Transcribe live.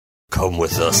Come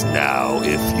with us now,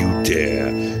 if you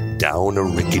dare, down a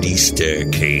rickety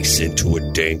staircase into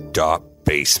a dank, dark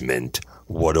basement.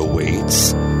 What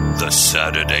awaits? The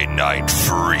Saturday Night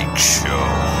Freak Show.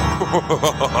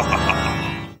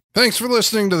 Thanks for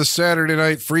listening to the Saturday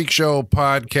Night Freak Show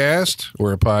podcast.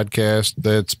 We're a podcast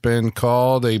that's been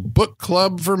called a book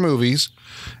club for movies,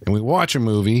 and we watch a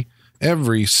movie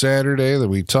every Saturday that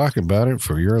we talk about it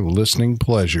for your listening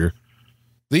pleasure.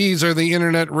 These are the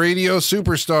Internet Radio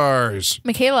Superstars.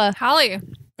 Michaela. Holly.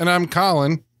 And I'm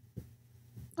Colin.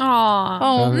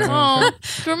 Oh,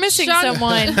 we're missing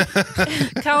someone.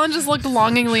 Colin just looked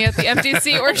longingly at the empty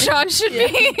seat where Sean should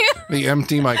be. The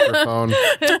empty microphone.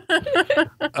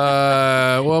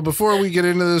 Well, before we get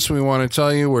into this, we want to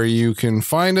tell you where you can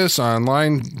find us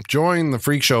online. Join the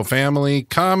Freak Show family.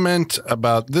 Comment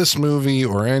about this movie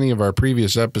or any of our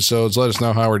previous episodes. Let us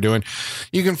know how we're doing.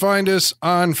 You can find us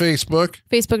on Facebook.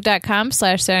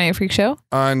 Facebook.com/Saturday Night Freak Show.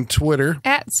 On Twitter.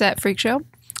 @SatFreakShow.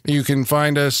 You can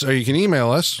find us, or you can email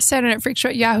us. Saturday Night Freak Show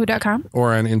at yahoo.com.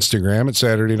 Or on Instagram at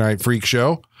Saturday Night Freak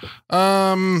Show.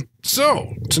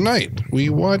 So, tonight, we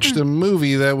watched a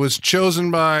movie that was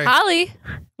chosen by... Holly,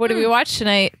 what did we watch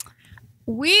tonight?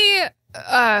 We went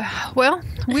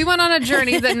on a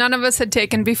journey that none of us had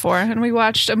taken before, and we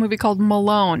watched a movie called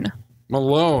Malone.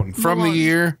 Malone, from the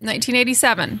year...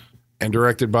 1987. And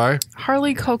directed by?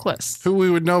 Harley Cokless. Who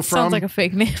we would know from? Sounds like a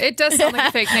fake name. It does sound like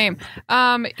a fake name.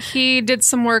 He did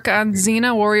some work on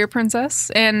Xena, Warrior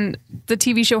Princess, and the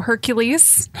TV show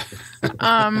Hercules. That's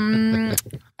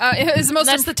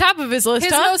the top of his list.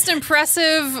 His most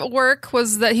impressive work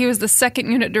was that he was the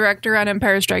second unit director on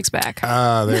Empire Strikes Back.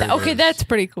 Okay, that's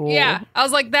pretty cool. Yeah, I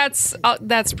was like, that's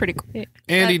pretty cool.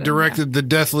 And he directed the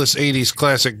deathless 80s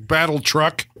classic Battle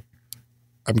Truck.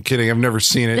 I'm kidding. I've never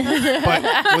seen it. But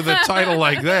with a title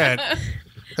like that,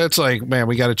 that's like, man,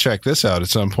 we got to check this out at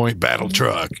some point. Battle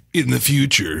Truck in the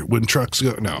future when trucks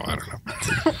go. No, I don't know.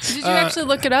 Did you actually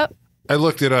look it up? I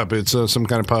looked it up. It's some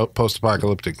kind of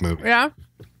post-apocalyptic movie. Yeah.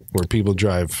 Where people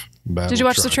drive battle Did you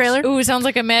watch trucks. the trailer? Ooh, sounds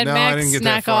like a Mad No, Max I didn't get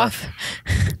that far. knockoff.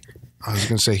 I was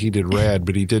going to say he did Rad,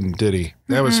 but he didn't, did he?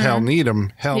 That was Hal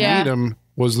Needham. Hal Needham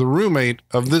was the roommate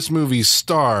of this movie's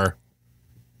star.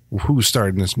 Who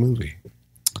starred in this movie?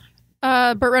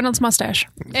 Burt Reynolds' mustache.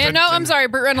 And I'm sorry,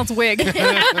 Burt Reynolds' wig. His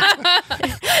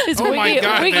Oh my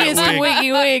God, wiggiest that wig.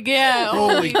 wiggy wig, yeah.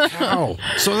 Holy cow.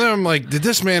 So then I'm like, did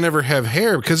this man ever have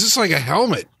hair? Because it's like a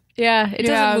helmet. Yeah, it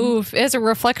doesn't move. It has a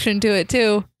reflection to it,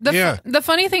 too. The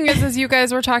funny thing is you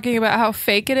guys were talking about how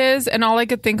fake it is, and all I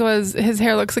could think was his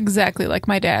hair looks exactly like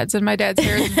my dad's, and my dad's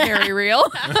hair is very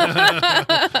real.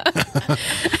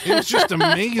 It was just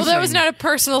amazing. Well, that was not a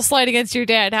personal slight against your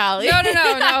dad, Holly.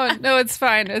 No, it's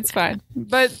fine. It's fine.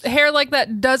 But hair like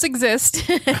that does exist.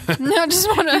 No, just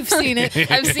want to... You've seen it.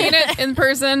 I've seen it in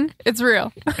person. It's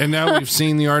real. And now we've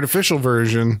seen the artificial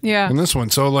version in this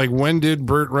one. So, like, when did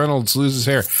Burt Reynolds lose his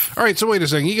hair? All right, so wait a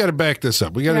second. You got to back this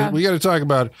up. We got to talk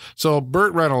about... So,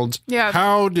 Burt Reynolds,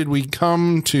 how did we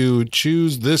come to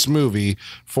choose this movie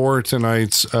for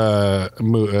tonight's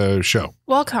show?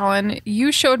 Well, Colin,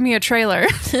 you showed me a trailer.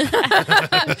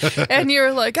 And you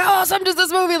were like, oh, some does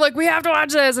this movie. Like, we have to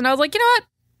watch this. And I was like, you know what?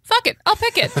 Fuck it. I'll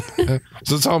pick it.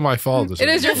 So it's all my fault. It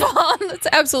is your fault. It's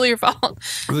absolutely your fault.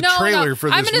 The trailer for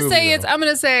this I'm movie, I'm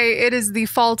going to say it is the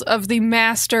fault of the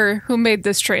master who made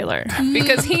this trailer.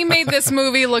 Because he made this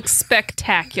movie look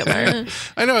spectacular.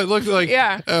 I know. It looked like,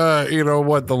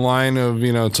 the line of,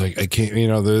 it's like, I can't,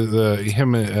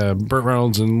 Burt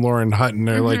Reynolds and Lauren Hutton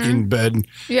are like in bed.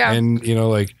 Yeah. And,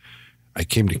 like, I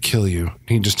came to kill you.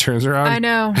 He just turns around. I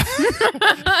know.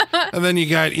 And then you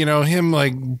got, him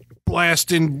like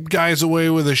blasting guys away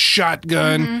with a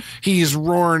shotgun. He's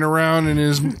roaring around in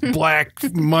his black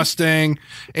Mustang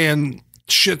and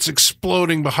shit's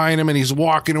exploding behind him and he's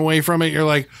walking away from it. You're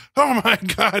like, oh my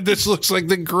God, this looks like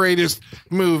the greatest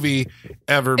movie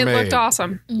ever made. It looked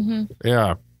awesome.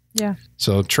 Yeah. Yeah.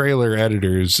 So trailer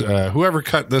editors, whoever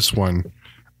cut this one,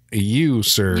 you,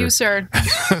 sir. You, sir.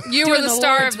 You were the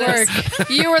star of this.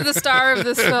 You were the star of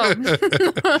this film.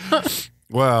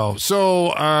 Well,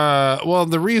 so,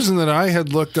 the reason that I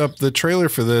had looked up the trailer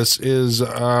for this is,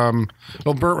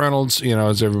 Burt Reynolds,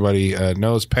 as everybody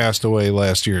knows, passed away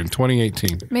last year in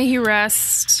 2018. May he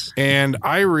rest. And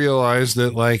I realized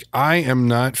that, like, I am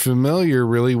not familiar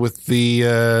really with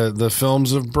the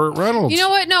films of Burt Reynolds. You know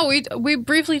what? No, we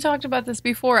briefly talked about this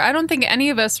before. I don't think any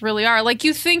of us really are. Like,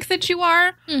 you think that you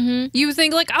are. Mm-hmm. You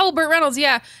think, like, oh, Burt Reynolds,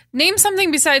 yeah. Name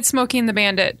something besides Smokey and the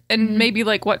Bandit. And maybe,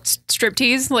 like, what,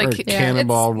 striptease? Like, Cannonball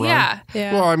Run.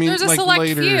 Yeah. Well, I mean, there's a like select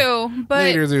later, few, but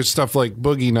later there's stuff like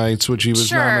Boogie Nights, which he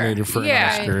was nominated for an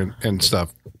Oscar and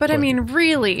stuff. But I mean,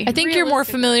 really, I think you're more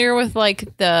familiar with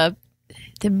like the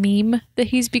the meme that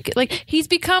he's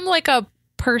become like a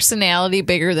personality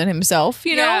bigger than himself,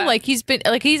 you know? Like he's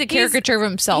a caricature of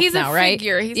himself he's now, a right?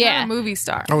 Figure. He's not a movie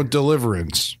star. Oh,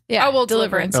 Deliverance. Yeah. Oh, well,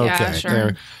 Deliverance. Yeah, Okay, sure.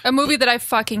 there. A movie that I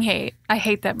fucking hate. I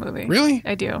hate that movie. Really?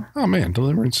 I do. Oh man,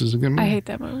 Deliverance is a good movie. I hate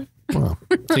that movie. Well,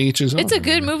 to each his own. It's a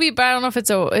good movie, but I don't know if it's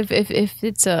not a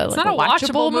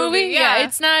watchable movie. Yeah,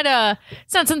 it's not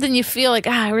something you feel like,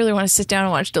 I really want to sit down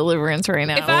and watch Deliverance right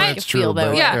now. If I- That's feel true, that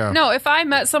but- way. Yeah. No, if I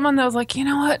met someone that was like, you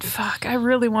know what, fuck, I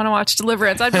really want to watch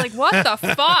Deliverance, I'd be like, what the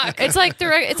fuck? It's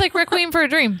like Requiem for a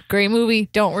Dream. Great movie.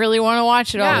 Don't really want to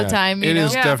watch it all Yeah. the time. It you know?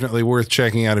 is definitely worth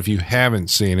checking out if you haven't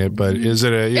seen it. But is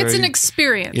it It's an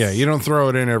experience. Yeah, you don't throw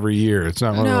it in every year. It's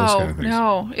not one of those kind of things.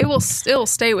 No, it'll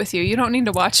stay with you. You don't need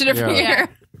to watch it every Yeah.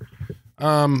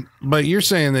 year. But you're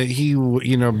saying that he,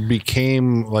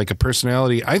 became like a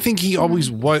personality. I think he always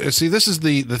was. See, this is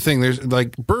the thing. There's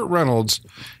like Burt Reynolds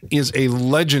is a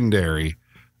legendary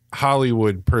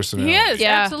Hollywood personality. He is,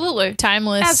 Yeah. absolutely.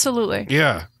 Timeless. Absolutely.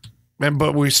 Yeah.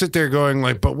 But we sit there going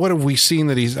like, but what have we seen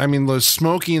that he's? I mean, the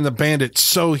Smokey and the Bandit's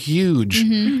so huge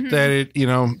that it,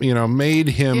 made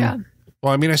him. Yeah.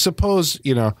 Well, I mean, I suppose,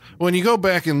 when you go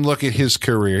back and look at his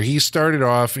career, he started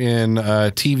off in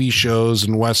TV shows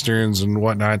and Westerns and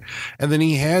whatnot. And then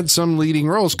he had some leading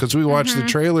roles because we watched the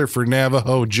trailer for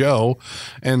Navajo Joe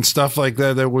and stuff like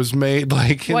that was made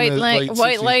like in White the late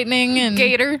White 60s. Lightning and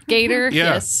Gator. Gator.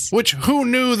 Yeah. Yes. Which, who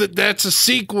knew that that's a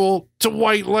sequel to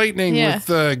White Lightning Yeah.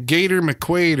 with Gator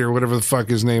McQuaid or whatever the fuck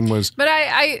his name was. But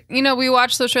I we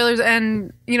watched those trailers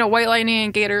and, White Lightning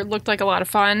and Gator looked like a lot of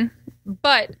fun.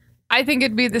 But I think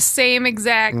it'd be the same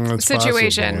exact It's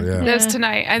situation possible, yeah. as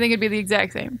tonight. I think it'd be the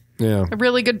exact same. Yeah. A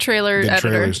really good trailer Good editor.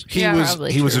 trailers. He Yeah. was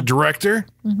Probably he was a true. director.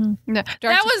 No,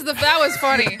 that was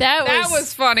funny. That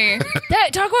was funny.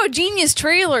 Talk about genius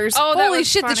trailers. Oh, that Holy was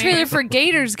shit, funny. the trailer for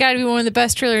Gator's got to be one of the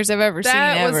best trailers I've ever seen.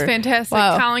 That was ever. fantastic.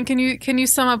 Wow. Colin, can you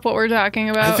sum up what we're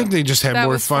talking about? I think they just had That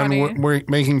more was fun funny.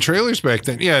 making trailers back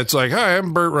then. Yeah, it's like, hi,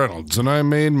 I'm Burt Reynolds, and I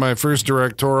made my first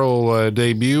directorial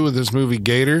debut with this movie,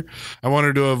 Gator. I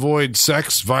wanted to avoid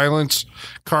sex, violence,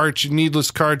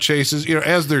 needless car chases,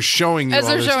 as they're showing you As all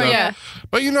they're this showing, stuff. yeah.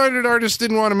 But United Artists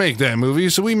didn't want to make that movie,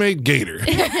 so we made Gator.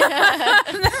 That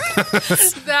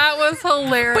was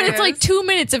hilarious. But it's like 2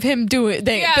 minutes of him doing.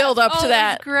 They Yeah. build up Oh, to it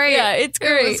that. was great. Yeah, it's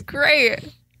great. It was great.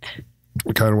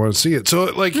 We kind of want to see it. So,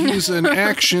 like, he's an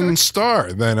action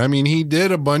star then. I mean, he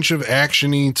did a bunch of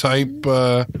action-y type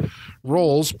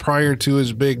roles prior to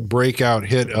his big breakout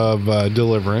hit of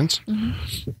Deliverance.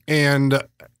 And,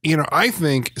 I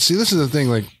think, see, this is the thing,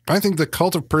 like, I think the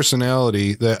cult of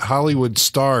personality that Hollywood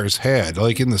stars had,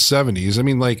 like, in the 70s, I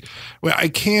mean, like, well, I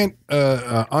can't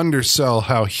undersell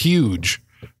how huge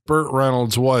Burt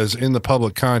Reynolds was in the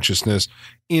public consciousness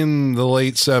in the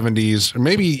late 70s, or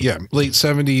maybe, late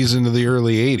 70s into the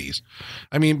early 80s.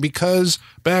 I mean, because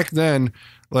back then,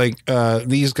 like,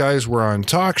 these guys were on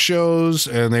talk shows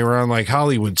and they were on like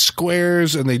Hollywood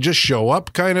Squares and they just show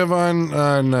up kind of on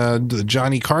the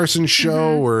Johnny Carson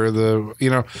show or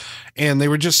and they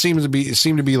were just seemed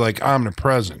to be like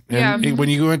omnipresent. And Yeah. when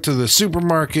you go into the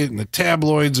supermarket and the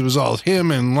tabloids, it was all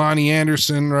him and Lonnie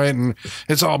Anderson, right? And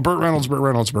it's all Burt Reynolds, Burt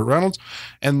Reynolds, Burt Reynolds.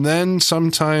 And then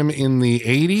sometime in the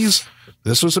 80s,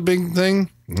 this was a big thing.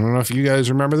 I don't know if you guys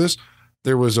remember this.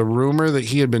 There was a rumor that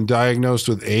he had been diagnosed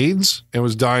with AIDS and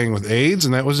was dying with AIDS.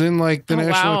 And that was in like the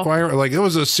National Enquirer. Like it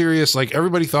was a serious, like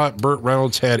everybody thought Burt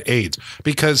Reynolds had AIDS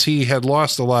because he had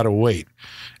lost a lot of weight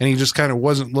and he just kind of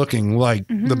wasn't looking like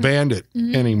the Bandit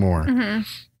anymore.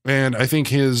 And I think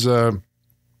his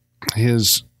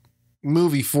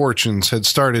movie fortunes had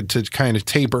started to kind of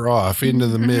taper off into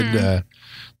the mid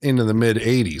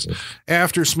 80s.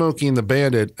 After Smokey and the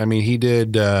Bandit, I mean, he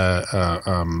did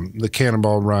the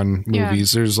Cannonball Run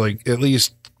movies. There's like at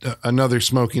least another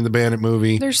Smokey and the Bandit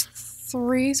movie. There's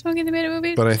 3 Smokey and the Bandit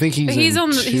movies. But I think he's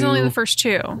only the first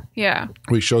 2. Yeah.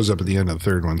 He shows up at the end of the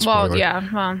third one. Well, spoiler.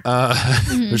 yeah. Well,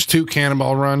 There's 2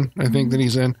 Cannonball Run, I think, that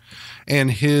he's in. And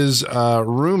his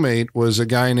roommate was a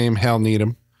guy named Hal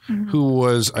Needham, who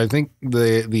was, I think,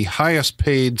 the highest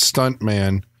paid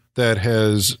stuntman that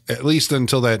has, at least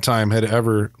until that time, had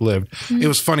ever lived. It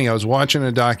was funny. I was watching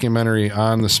a documentary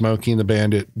on the Smokey and the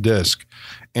Bandit disc,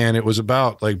 and it was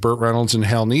about like Burt Reynolds and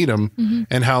Hal Needham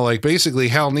and how like basically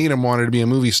Hal Needham wanted to be a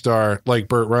movie star like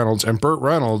Burt Reynolds, and Burt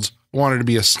Reynolds wanted to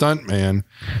be a stuntman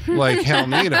like Hal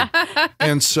Needham.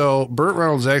 And so Burt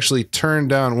Reynolds actually turned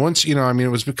down once, it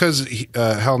was because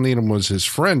Hal Needham was his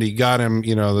friend. He got him,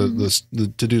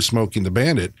 the to do Smokey and the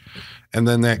Bandit. And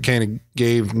then that kind of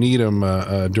gave Needham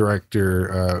a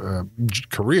director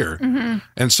career.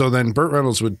 And so then Burt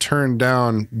Reynolds would turn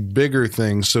down bigger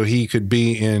things so he could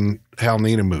be in Hal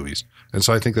Needham movies. And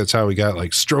so I think that's how we got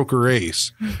like Stroker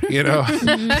Ace,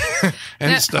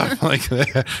 and stuff like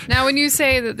that. Now, when you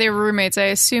say that they were roommates, I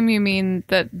assume you mean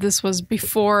that this was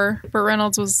before Burt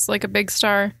Reynolds was like a big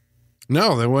star.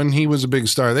 No, that when he was a big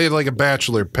star, they had like a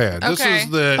bachelor pad. This Okay. was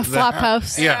the flop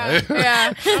house. Yeah.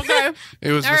 Yeah. Okay.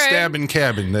 It was All the right. stabbing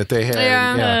cabin that they had.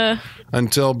 Yeah.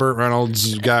 Until Burt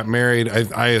Reynolds got married.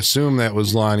 I assume that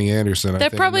was Lonnie Anderson.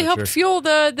 That probably helped fuel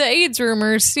the AIDS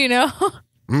rumors, I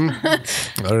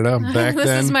don't know. Back This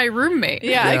then. is my roommate.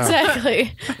 Yeah, Yeah.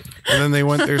 exactly. And then they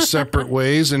went their separate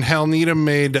ways. And Hal Needham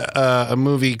made a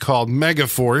movie called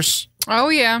Megaforce, Oh,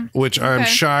 yeah. which I'm Okay.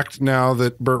 shocked now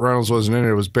that Burt Reynolds wasn't in it.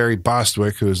 It was Barry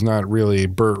Bostwick, who is not really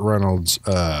Burt Reynolds,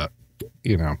 Yeah.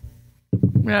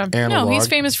 analog. No, he's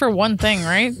famous for one thing,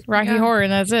 right? Rocky Yeah. Horror,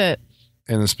 and that's it.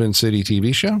 In the Spin City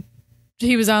TV show.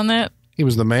 He was on that. He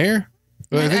was the mayor.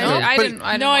 But I think I but- didn't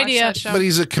No watch idea. that show. But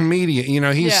he's a comedian.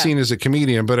 He's Yeah. seen as a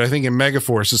comedian, but I think in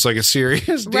Megaforce, it's like a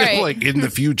serious deal. Right. Like in the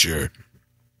future,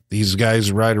 these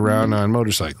guys ride around on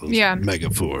motorcycles. Yeah.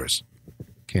 Megaforce.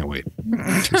 Can't wait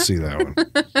to see that one.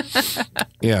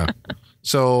 Yeah.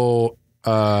 So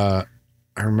I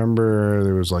remember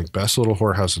there was like Best Little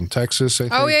Whorehouse in Texas, I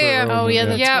think. Oh, yeah. Oh, yeah,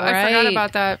 that's yeah, I forgot right.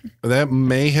 about that. That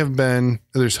may have been,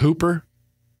 there's Hooper,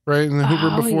 right? And the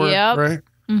Hooper Oh, before, yep. right?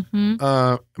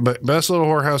 Mm-hmm. But Best Little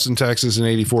Whorehouse in Texas in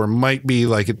 '84 might be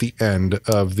like at the end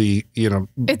of the It's-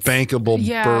 bankable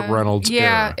Yeah. Burt Reynolds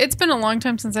Yeah. era. It's been a long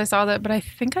time since I saw that, but I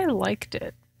think I liked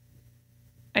it.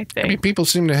 I think. I mean, people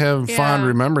seem to have fond Yeah.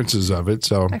 remembrances of it.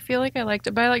 So I feel like I liked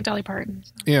it, but I like Dolly Parton.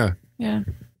 So. yeah, Yeah.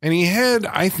 and he had,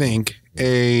 I think,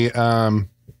 a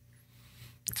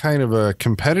kind of a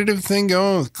competitive thing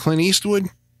going with Clint Eastwood,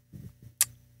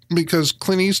 because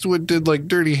Clint Eastwood did like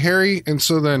Dirty Harry, and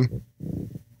so then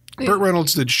Burt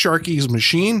Reynolds did Sharky's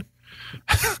Machine.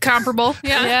 Comparable.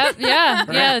 Yeah.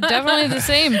 Yeah, definitely the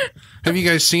same. Have you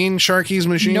guys seen Sharky's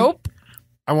Machine? Nope.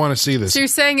 I want to see this. So you're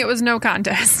saying it was no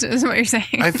contest, is what you're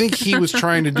saying? I think he was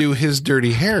trying to do his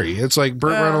Dirty Harry. It's like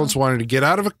Burt Reynolds wanted to get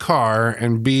out of a car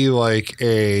and be like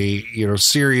a,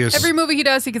 serious. Every movie he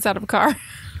does, he gets out of a car.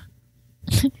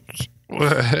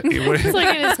 It's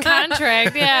like in his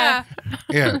contract. Yeah.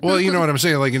 Yeah. Well, you know what I'm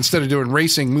saying? Like, instead of doing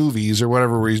racing movies or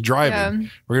whatever where he's driving,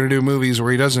 we're going to do movies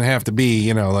where he doesn't have to be,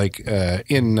 in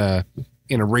a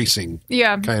racing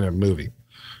Yeah. kind of movie.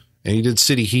 And he did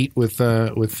City Heat with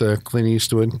Clint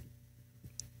Eastwood,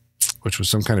 which was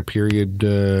some kind of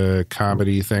period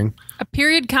comedy thing. A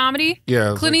period comedy? Yeah.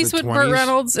 it was Clint like the Eastwood, 20s. Burt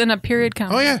Reynolds, in a period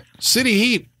comedy. Oh, yeah. City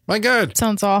Heat. My God.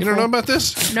 Sounds awful. You don't know about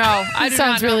this? No, I do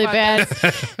Sounds not know really about bad.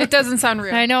 that. It doesn't sound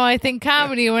real. I know. I think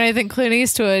comedy when I think Clint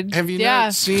Eastwood. Have you yeah.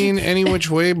 not seen Any Which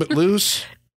Way But Loose?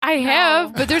 I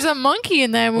have, but there's a monkey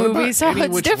in that What movie, about so Any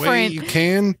it's Which Way different. You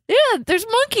Can? Yeah, there's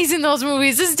monkeys in those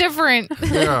movies. It's different.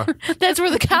 Yeah. That's where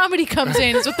the comedy comes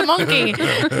in. It's with the monkey.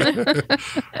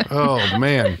 Oh,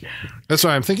 man. That's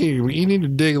why I'm thinking you need to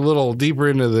dig a little deeper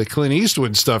into the Clint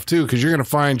Eastwood stuff, too, because you're going to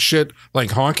find shit like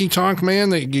Honky Tonk Man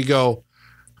that you go,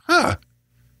 huh,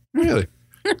 really?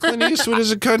 Clint Eastwood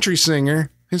is a country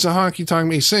singer. He's a honky tonk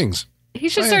man. He sings. He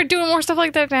should start doing more stuff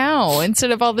like that now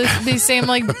instead of all these same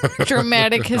like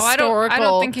dramatic historical. I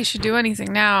don't think he should do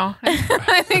anything now.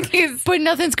 I think he's. But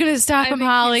nothing's going to stop him, think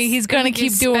Holly. he's- He's going to I think keep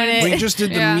he's doing spent- Well, he it. just did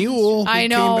the Yeah. Mule. I He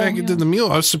know. came back and did the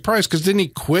Mule. I was surprised because didn't he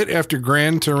quit after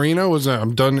Gran Torino? Was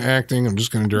I'm done acting. I'm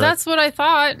just going to direct. That's what I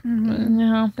thought.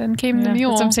 No. Then came the Yeah,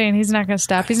 mule. that's what I'm saying. He's not going to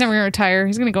stop. He's never going to retire.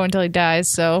 He's going to go until he dies.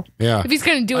 So Yeah. if he's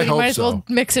going to do I it, he hope might as well so.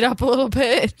 mix it up a little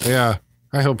bit. Yeah.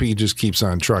 I hope he just keeps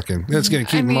on trucking. That's going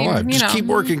to keep him alive. Just keep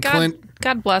working, Clint.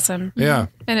 God bless him. Yeah.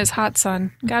 And his hot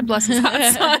son. God bless his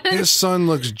hot son. His son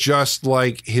looks just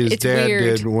like his It's dad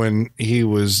weird. did when he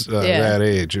was that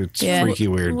age. It's Yeah. freaky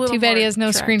weird. Little Too bad he more has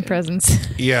no screen attractive. presence.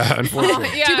 Yeah, unfortunately.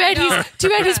 Yeah, Too bad I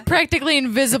know. he's practically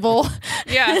invisible.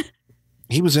 Yeah.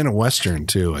 He was in a Western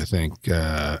too, I think.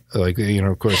 Of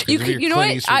course. 'cause You if you're know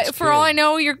Clint what? Eastwood's For all kid- I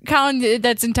know, you're Colin.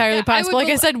 That's entirely Yeah, I possible. would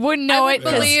Like I said, wouldn't know I it.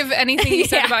 would believe anything you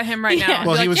said Yeah. about him right now. Yeah.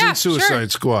 Well, Be he like, was yeah, in Suicide sure.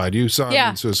 Squad. You saw him Yeah.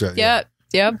 in Suicide.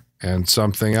 Yep. And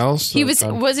something else. He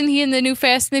wasn't he in the new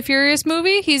Fast and the Furious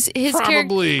movie? His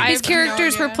Probably. I his have no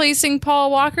character's idea. replacing Paul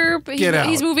Walker, but Get out.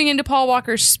 he's moving into Paul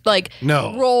Walker's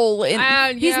No. role. He's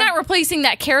yeah. not replacing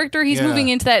that character. He's Yeah. moving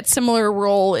into that similar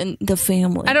role in the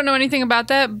family. I don't know anything about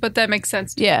that, but that makes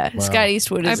sense. Yeah, Scott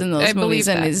Eastwood is in those I believe movies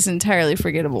and that. is entirely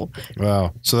forgettable.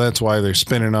 Wow. So that's why they're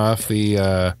spinning off the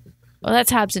Well,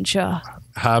 that's Hobbs and Shaw.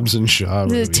 Hobbs and Shaw.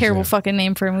 This is a movies, terrible yeah. fucking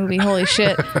name for a movie. Holy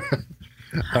shit.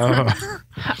 I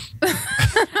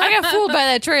got fooled by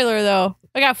that trailer, though.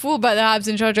 I got fooled by the Hobbs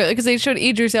and Shaw trailer because they showed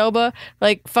Idris Elba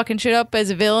like fucking shit up as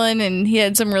a villain, and he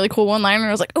had some really cool one-liner.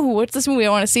 I was like, oh, what's this movie? I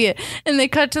want to see it. And they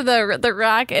cut to the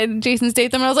Rock and Jason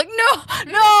Statham, and I was like, no,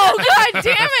 god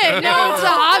damn it, no, it's the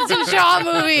Hobbs and Shaw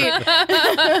movie.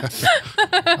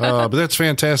 But that's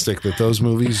fantastic that those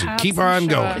movies keep on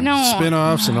going. No.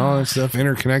 Spin-offs and all that stuff,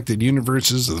 interconnected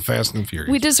universes of the Fast and Furious.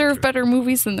 We deserve better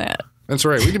movies than that. That's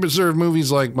right. We deserve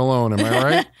movies like Malone. Am I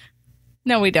right?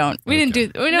 No, we don't. We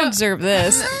don't deserve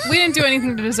this. We didn't do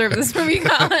anything to deserve this movie,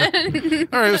 Colin.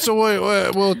 All right. So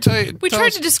we'll tell you. We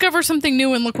tried to discover something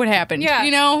new, and look what happened. Yeah.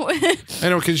 You know? I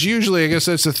know, because usually, I guess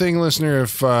that's the thing, listener,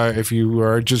 if you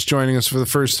are just joining us for the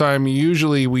first time,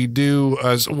 usually we do,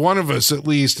 as one of us at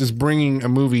least, is bringing a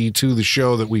movie to the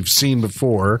show that we've seen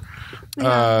before.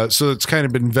 So it's kind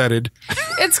of been vetted.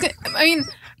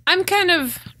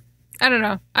 I don't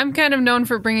know. I'm kind of known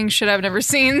for bringing shit I've never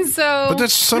seen, so... But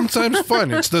that's sometimes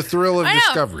fun. It's the thrill of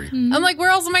discovery. I'm like,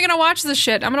 where else am I going to watch this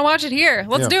shit? I'm going to watch it here.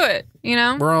 Let's do it, you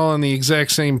know? We're all on the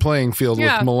exact same playing field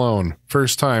with Malone.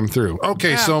 First time through.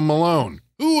 Okay, so Malone.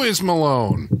 Who is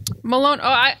Malone? Malone.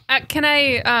 Oh, can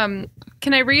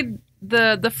I read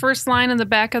the first line in the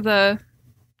back of the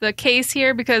case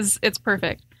here? Because it's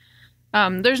perfect.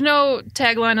 There's no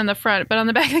tagline on the front, but on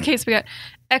the back of the case we got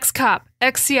ex-cop,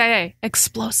 ex-CIA,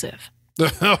 explosive.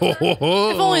 If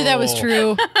only that was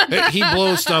true. He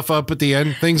blows stuff up at the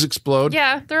end. Things explode.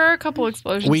 Yeah, there are a couple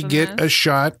explosions. We get a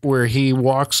shot where he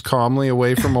walks calmly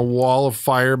away from a wall of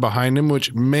fire behind him,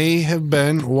 which may have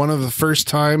been one of the first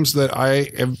times that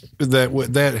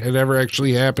that had ever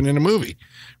actually happened in a movie.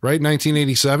 Right,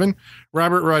 1987.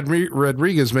 Robert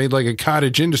Rodriguez made like a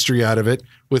cottage industry out of it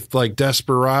with like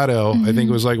Desperado. I think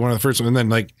it was like one of the first ones. And then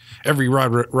like every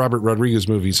Robert Rodriguez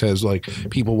movies has like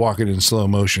people walking in slow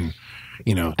motion.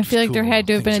 You know, I feel like there had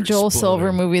to have been a Joel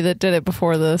Silver movie that did it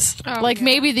before this.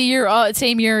 Maybe the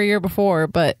same year or year before,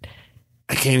 but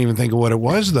I can't even think of what it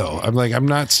was though. I'm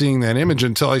not seeing that image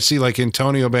until I see like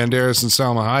Antonio Banderas and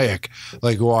Salma Hayek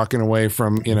like walking away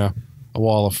from, you know, a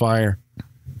wall of fire.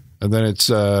 And then it's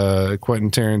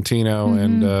Quentin Tarantino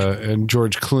and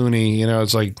George Clooney. You know,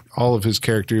 it's like all of his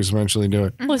characters eventually do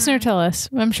it. Listener, tell us.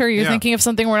 I'm sure you're thinking of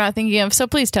something we're not thinking of, so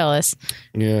please tell us.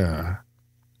 Yeah.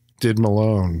 Did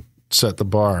Malone set the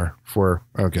bar for...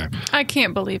 Okay. I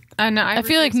can't believe... I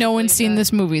feel like no one's seen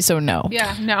this movie, so no.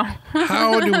 Yeah, no.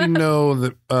 How do we know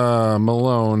that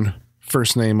Malone,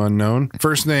 first name unknown,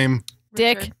 first name...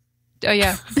 Dick. Oh,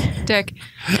 yeah. Dick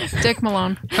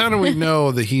Malone. How do we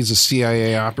know that he's a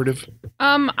CIA operative?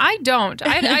 I don't.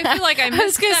 I feel like I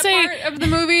missed part of the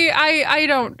movie. I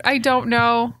don't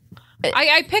know.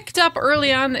 I picked up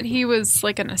early on that he was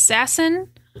like an assassin.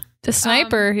 The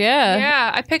sniper, yeah.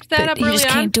 Yeah, I picked that up early on. You just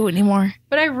can't do it anymore.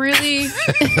 But I really...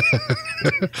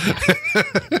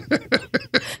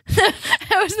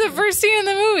 That was the first scene in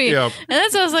the movie. Yep. And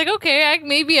that's I was like, okay,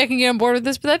 maybe I can get on board with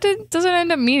this, but that doesn't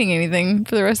end up meaning anything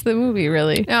for the rest of the movie,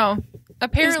 really. No.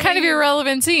 Apparently, it's kind of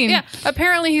irrelevant scene. Yeah.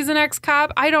 Apparently he's an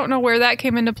ex-cop. I don't know where that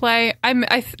came into play.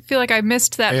 I feel like I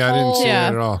missed that I didn't see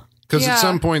that at all. Because at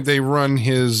some point they run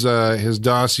his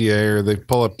dossier or they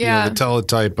pull up the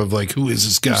teletype of like, who is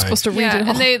this guy? You're supposed to read it all.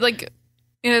 And they like,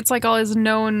 it's like all his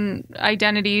known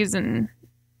identities and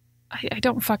I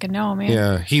don't fucking know, man.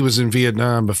 Yeah, he was in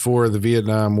Vietnam before the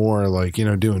Vietnam War, like, you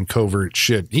know, doing covert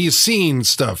shit. He's seen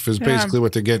stuff is basically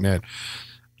what they're getting at.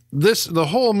 The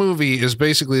whole movie is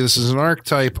basically, this is an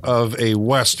archetype of a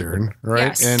Western, right?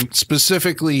 Yes. And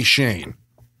specifically Shane.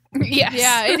 Yes.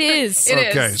 Yeah, it is.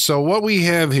 Okay, so what we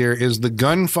have here is the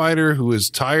gunfighter who is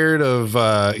tired of,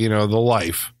 the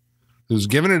life, who's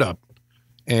given it up.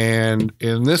 And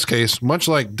in this case, much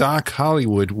like Doc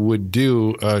Hollywood would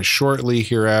do shortly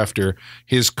hereafter,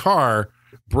 his car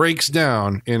breaks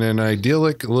down in an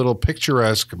idyllic little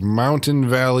picturesque mountain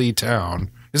valley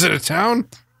town. Is it a town?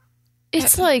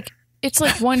 It's like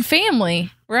one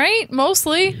family, right?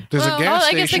 Mostly. There's a gas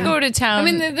station. I guess they go to town. I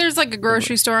mean, there's like a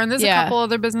grocery store and there's a couple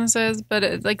other businesses,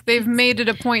 but they've made it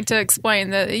a point to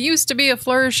explain that it used to be a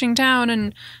flourishing town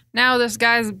and now this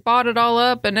guy's bought it all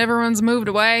up and everyone's moved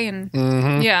away and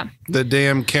the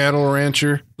damn cattle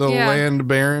rancher, the land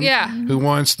baron, who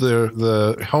wants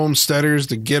the homesteaders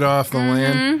to get off the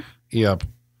land. Yep.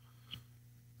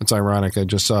 It's ironic. I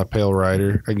just saw Pale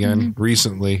Rider again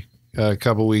recently. A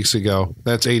couple weeks ago.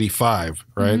 That's 85,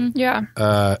 right?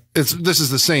 Yeah. This is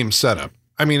the same setup.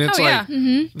 I mean, it's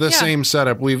the same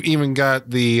setup. We've even got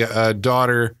the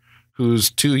daughter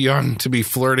who's too young to be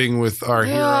flirting with our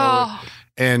hero.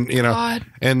 And,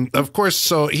 and of course,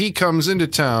 so he comes into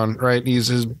town, right?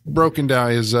 He's broken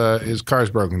down. His car's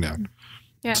broken down.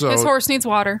 Yeah. So, his horse needs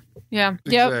water. Yeah.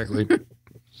 Exactly.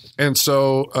 And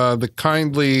so the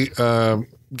kindly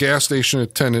gas station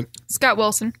attendant. Scott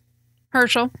Wilson.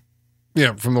 Herschel.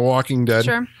 Yeah, from The Walking Dead.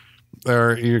 Sure.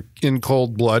 Or In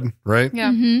Cold Blood, right?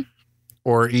 Yeah.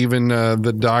 Or even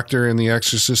the doctor in The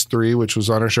Exorcist 3, which was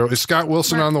on our show. Is Scott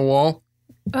Wilson on the wall?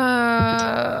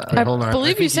 I hold on.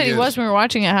 believe you said he was when we were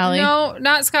watching it, Holly. No,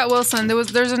 not Scott Wilson.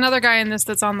 There's another guy in this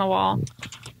that's on the wall.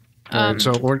 All right,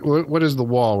 so what is the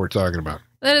wall we're talking about?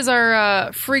 That is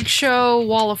our freak show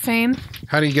Wall of Fame.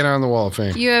 How do you get on the Wall of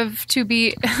Fame? You have to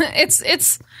be.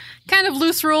 It's kind of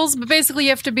loose rules, but basically you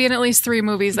have to be in at least 3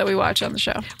 movies that we watch on the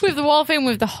show. We have the Wall of Fame, we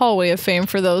have the Hallway of Fame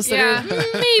for those that are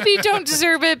maybe don't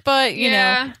deserve it, but you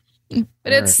know.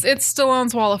 But it's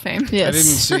Stallone's Wall of Fame. Yes. I didn't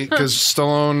see, because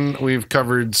Stallone, we've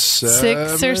covered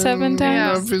 6 or 7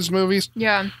 times of his movies.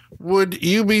 Yeah. Would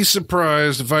you be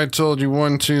surprised if I told you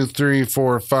 1, 2, 3,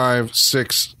 4, 5,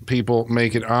 6 people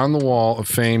make it on the Wall of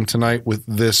Fame tonight with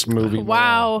this movie?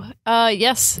 Wow.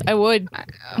 Yes, I would.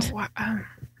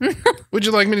 Would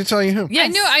you like me to tell you who?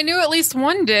 Yes. I knew at least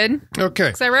one did. Okay.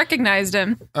 Because I recognized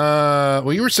him.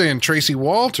 Well, you were saying Tracy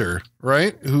Walter,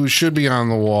 right? Who should be on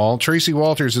the wall. Tracy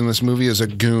Walters in this movie is a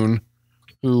goon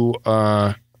who,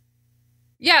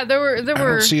 Yeah, there were. I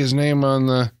don't see his name on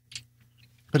the,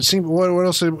 but it seemed, what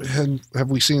else have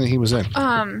we seen that he was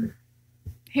in?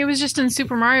 He was just in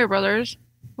Super Mario Brothers,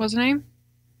 wasn't he?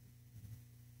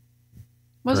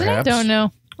 Wasn't Perhaps. Don't know.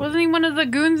 he? Wasn't he one of the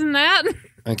goons in that?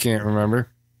 I can't remember.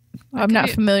 I'm not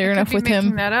familiar I enough could with be making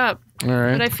him. that up, All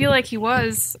right. but I feel like he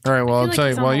was. All right, well, I'll like tell you.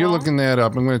 he's on While the you're wall. looking that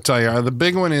up, I'm going to tell you. The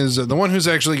big one is the one who's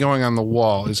actually going on the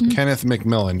wall is Kenneth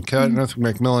McMillan. Kenneth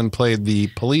McMillan played the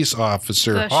police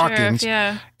officer The Hawkins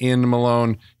sheriff, in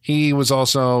Malone. He was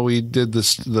also, we did the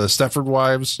Stepford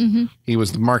Wives. He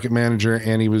was the market manager,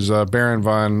 and he was Baron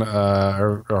von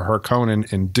or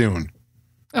Harkonnen in Dune.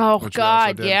 Oh, Which we also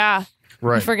God, did. yeah. I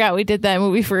Right. forgot we did that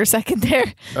movie for a second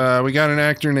there. We got an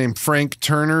actor named Frank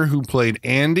Turner who played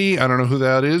Andy. I don't know who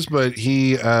that is, but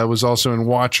he was also in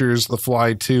Watchers, The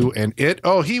Fly 2, and It.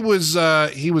 Oh, he was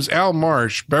Al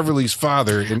Marsh, Beverly's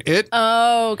father in It.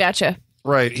 Oh, gotcha.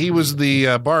 Right. He was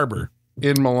the barber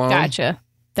in Malone. Gotcha.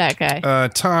 That guy.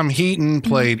 Tom Heaton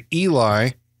played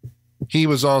Eli. He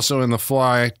was also in The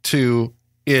Fly 2,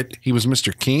 It. He was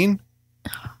Mr. Keen.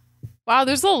 Wow,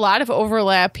 there's a lot of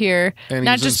overlap here. And he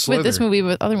Not was in just with this Slither. movie,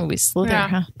 but other movies. Slither, Yeah.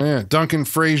 huh? Yeah. Duncan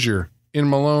Frazier in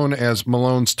Malone as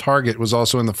Malone's target was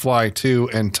also in The Fly 2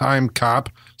 and Time Cop.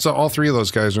 So all 3 of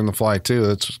those guys are in The Fly 2.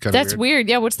 That's kind of That's weird.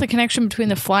 Yeah, what's the connection between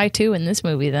The Fly 2 and this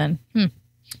movie then? I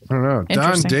don't know. Don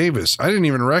Interesting. Davis. I didn't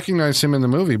even recognize him in the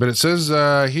movie, but it says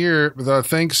here,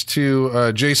 thanks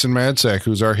to Jason Madsack,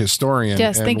 who's our historian.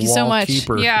 Yes, and thank you so much.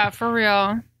 wallkeeper. Yeah, for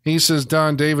real. He says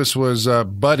Don Davis was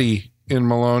Buddy in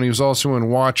Malone. He was also in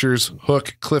Watchers,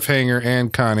 Hook, Cliffhanger,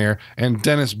 and Con Air. And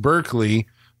Dennis Berkeley,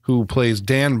 who plays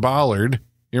Dan Bollard.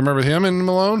 You remember him in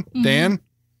Malone? Dan?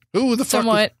 Who the fuck?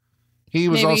 Somewhat. He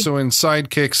was maybe. also in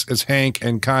Sidekicks as Hank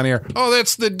and Con Air. Oh,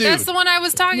 that's the dude. That's the one I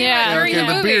was talking Yeah. about during okay, the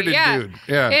the movie. bearded Yeah. dude.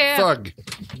 Yeah, Yeah. thug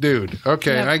dude.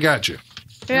 Okay, Yeah. I got you.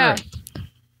 Yeah. Right.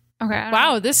 Okay. I don't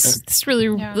Wow, know. this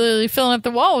really filling up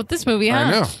the wall with this movie, huh?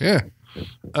 I know, yeah.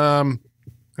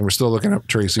 And we're still looking up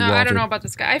Tracy No, Walter. I don't know about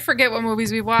this guy. I forget what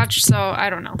movies we watched, so I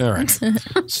don't know. All right.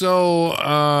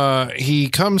 So he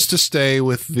comes to stay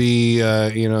with the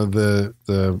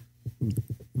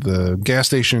the gas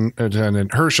station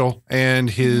attendant Herschel and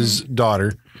his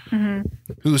daughter,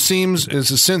 who seems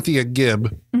is a Cynthia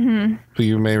Gibb, who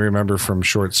you may remember from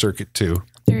Short Circuit 2,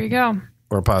 There you go.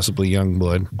 or possibly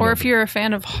Youngblood. Or if you're a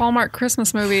fan of Hallmark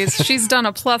Christmas movies, she's done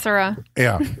a plethora.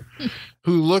 Yeah.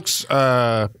 Who looks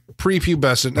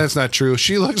prepubescent. That's not true.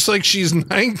 She looks like she's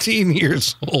 19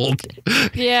 years old.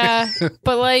 Yeah,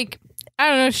 but like, I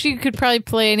don't know. She could probably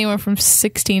play anyone from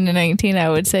 16 to 19, I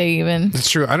would say, even. That's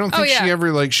true. I don't think yeah. she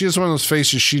ever, she has one of those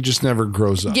faces, she just never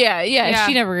grows up. Yeah, Yeah.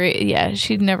 she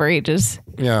never ages.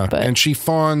 Yeah. But- And she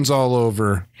fawns all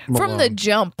over From the Malone.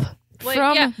 jump. Like,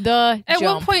 From yeah. the At jump.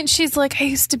 one point, she's like, I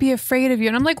used to be afraid of you.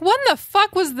 And I'm like, when the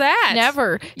fuck was that?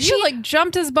 Never. She like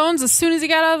jumped his bones as soon as he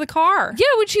got out of the car. Yeah,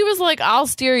 when she was like, I'll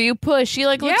steer you, push. She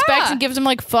like looks Yeah. back and gives him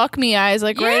like fuck me eyes,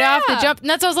 like right off the Yeah. jump. And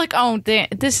that's I was like, oh damn,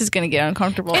 this is gonna get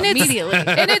uncomfortable And immediately.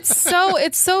 and it's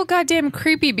so goddamn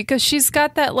creepy because she's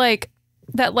got that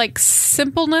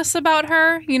simpleness about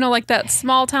her, you know, like that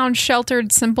small town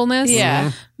sheltered simpleness.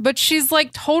 Yeah. But she's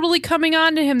like totally coming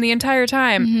on to him the entire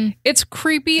time. It's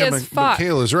creepy Yeah, as but fuck.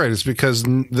 Kayla's right. It's because,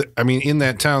 in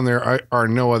that town there are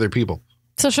no other people.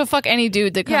 So she'll fuck any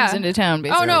dude that comes Yeah. into town,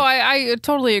 basically. Oh no, I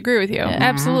totally agree with you.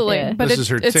 Absolutely. Yeah. But This is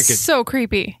her it's ticket. so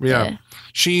creepy. Yeah.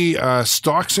 She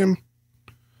stalks him.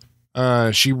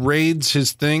 She raids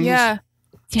his things.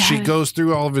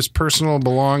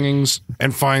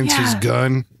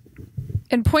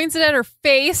 and points it at her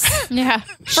face. Yeah.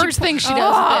 First thing she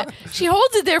does with it. She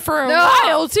holds it there for a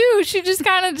while, too. She just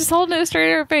kind of just holding it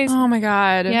straight at her face. Oh, my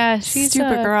God. Yeah, she's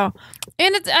stupid girl.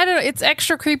 And I don't know, it's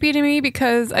extra creepy to me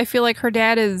because I feel like her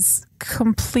dad is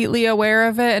completely aware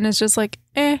of it and is just like,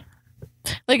 eh.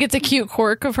 Like it's a cute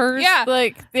quirk of hers. Yeah.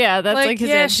 Like, yeah, that's like his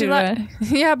attitude.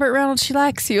 Yeah, Burt Reynolds, she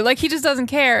likes you. Like, he just doesn't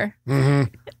care.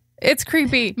 Mm-hmm. It's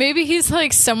creepy. Maybe he's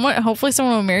like, hopefully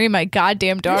someone will marry my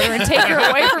goddamn daughter and take her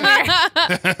away from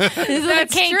here. He's like, I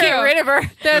can't get rid of her.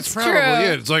 That's probably true.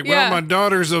 it. It's like, well, my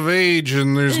daughter's of age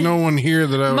and there's no one here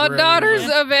that I would My rather daughter's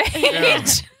have. of age. Yeah.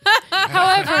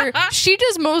 However, she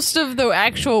does most of the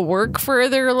actual work for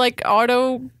their like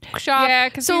auto shop. Yeah,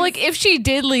 so like if she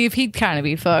did leave, he'd kind of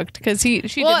be fucked because she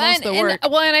did most of the work.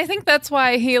 And I think that's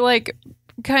why he like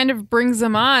kind of brings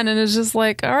them on and is just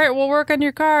like, all right, we'll work on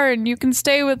your car and you can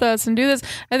stay with us and do this.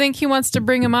 I think he wants to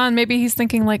bring him on. Maybe he's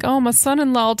thinking like, oh, my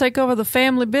son-in-law will take over the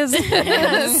family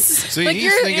business. See, like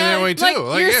he's thinking that way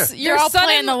too. You're all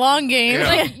playing the long game. Yeah.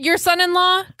 Like your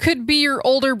son-in-law could be your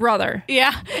older brother.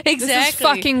 Yeah, exactly. This is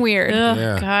fucking weird. Ugh,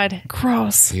 Yeah. God.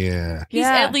 Gross. Yeah. He's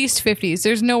at least 50s.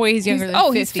 There's no way he's younger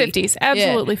than 50. He's 50s.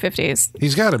 Absolutely 50s.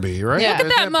 He's got to be, right? Yeah.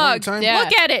 Look at that mug. Yeah.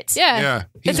 Look at it. Yeah. Yeah.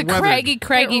 He's It's a weathered.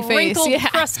 craggy face. Wrinkled, Yeah.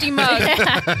 crusty mug.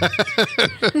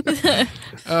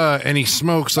 And he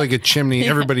smokes like a chimney.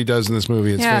 Everybody does in this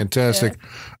movie. It's fantastic.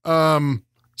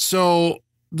 So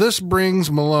this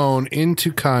brings Malone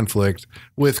into conflict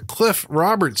with Cliff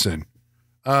Robertson,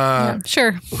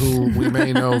 Sure. who we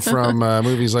may know from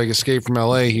movies like Escape from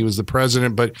L.A. He was the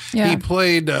president, but he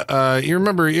played. You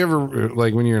remember? You ever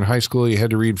like when you're in high school, you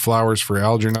had to read Flowers for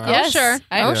Algernon? Yes. sure.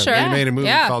 Sure. They made a movie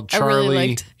called I really Charlie.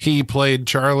 liked- He played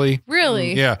Charlie.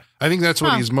 Really? Yeah, I think that's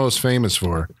what he's most famous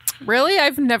for. Really?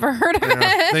 I've never heard of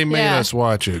it. They made Yeah. us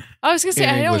watch it I was gonna say in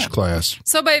I English don't. class.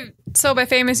 So by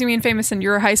famous, you mean famous in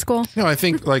your high school? No, I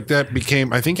think like that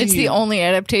became. I think It's he, the only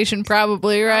adaptation,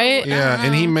 probably, right? Yeah,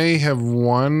 and he may have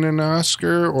won an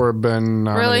Oscar or been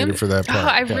nominated Really? for that part. Oh,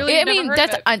 I Yeah. really. I mean,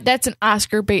 that's an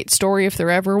Oscar bait story if there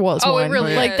ever was Oh, it one.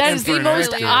 really like is. that And is for the an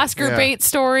most actor. Oscar Yeah. bait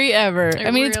story ever. I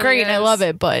mean, it's really great and I is. love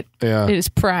it, but Yeah. it is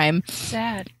prime.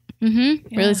 sad.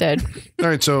 Really sad. All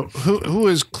right, so who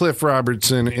is Cliff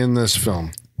Robertson in this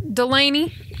film?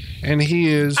 Delaney. And he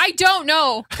is. I don't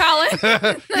know,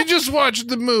 Colin. You just watched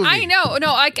the movie. I know.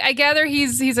 No, I gather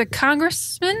he's a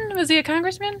congressman. Was he a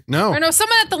congressman? No. Or no,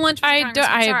 someone at the lunch. Was a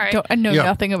congressman. I know Yeah.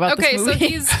 nothing about Okay, this so movie.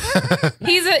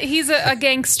 he's a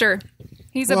gangster.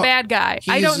 He's Well, a bad guy.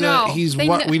 I He's, don't know.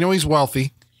 we know he's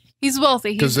wealthy. He's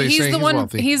wealthy. 'Cause they say the he's one.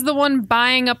 wealthy. He's the one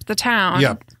buying up the town.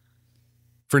 Yep.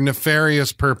 For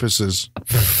nefarious purposes,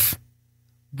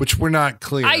 which we're not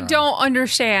clear. I on. don't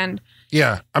understand.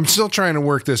 Yeah, I'm still trying to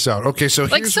work this out. Okay, so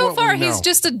Like here's so what far, we know. he's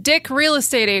just a dick real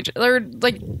estate agent, or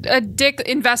like a dick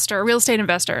investor, real estate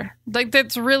investor. Like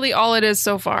that's really all it is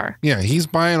so far. Yeah, he's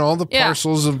buying all the Yeah.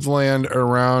 parcels of land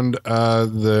around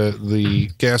the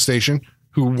gas station.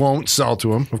 Who won't sell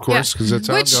to him, of course, because that's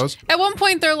how Which it goes. at one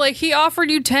point they're like, he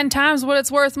offered you 10 times what it's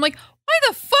worth. I'm like, why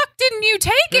the fuck didn't you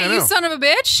take Yeah, I it, you know. son of a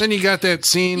bitch? Then you got that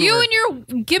scene. You where and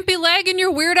your gimpy leg and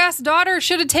your weird ass daughter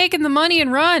should have taken the money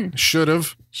and run. should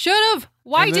have. Should have.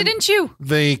 Why And then- didn't you?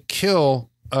 They kill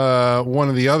one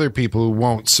of the other people who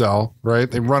won't sell.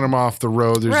 Right? They run him off the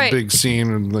road. There's Right. a big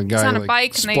scene, and the He's guy on a like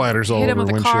bike and they splatters all hit him over with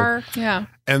a windshield. car. Yeah.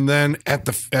 And then at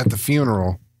the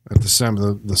funeral, at the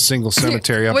single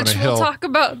cemetery up on Which a hill. we'll talk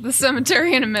about the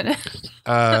cemetery in a minute.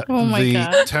 Oh my the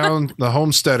God. the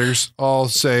homesteaders all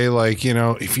say like,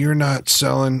 if you're not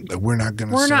selling, we're not going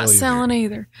to sell We're not either. selling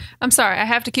either. I'm sorry. I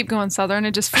have to keep going Southern.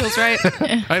 It just feels right.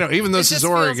 I know, even though this is just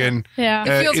feels- Oregon. Yeah.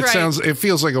 It feels right. It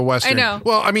feels like a Western. I know.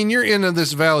 Well, I mean, you're into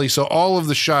this valley, so all of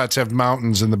the shots have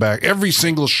mountains in the back. Every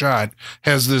single shot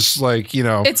has this like,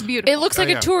 It's beautiful. It looks like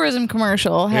yeah. a tourism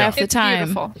commercial half the It's time.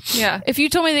 beautiful. Yeah. If you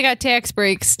told me they got tax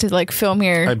breaks to like film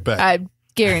here, I bet. I'd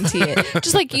guarantee it.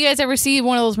 Just like you guys ever see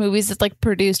one of those movies that's like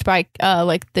produced by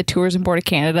like the Tourism Board of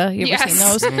Canada. You ever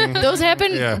Yes. seen those? Those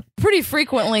happen Yeah. pretty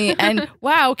frequently. And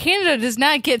wow, Canada does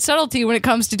not get subtlety when it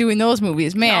comes to doing those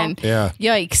movies. Man, Yeah.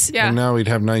 yikes. Yeah. And now we'd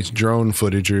have nice drone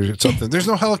footage or something. There's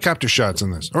no helicopter shots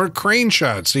in this, or crane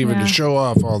shots even to show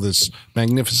off all this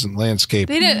magnificent landscape.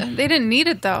 They didn't need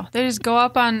it though. They just go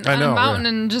up on I know, a mountain yeah.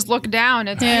 and just look down.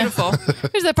 It's beautiful.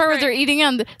 There's that part where they're eating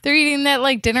that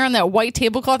like dinner on that white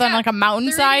tablecloth on like a mountainside.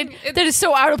 eating- That is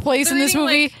so out of place in They're this eating,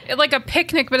 movie. like a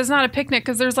picnic, but it's not a picnic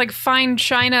because there's like fine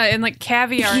china and like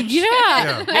caviar. And shit.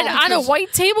 Yeah. And on a because-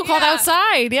 white tablecloth Yeah.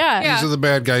 outside. Yeah. Yeah. These are the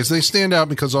bad guys. They stand out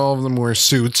because all of them wear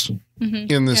suits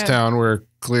in this town where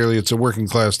clearly it's a working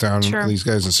class town. Sure. And these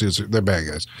guys in suits, they're bad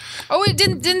guys. Oh, it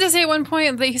didn't they say at one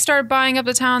point they started buying up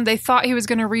the town? They thought he was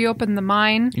going to reopen the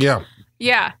mine. Yeah.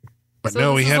 Yeah. But So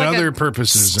no, this he is had like other a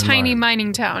purposes in tiny mind.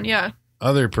 mining town, yeah,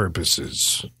 Other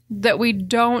purposes. that we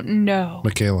don't know.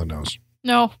 Michaela knows.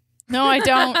 No, I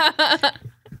don't.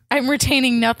 I'm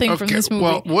retaining nothing from this movie.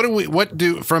 Well, what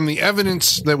do from the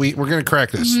evidence that we're going to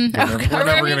crack this? We're never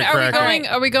going to crack it.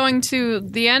 Are we going to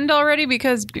the end already?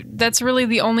 Because that's really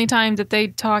the only time that they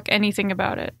talk anything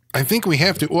about it. I think we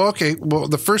have to. Well, okay. Well,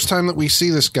 the first time that we see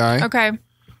this guy, Okay.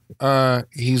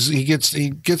 he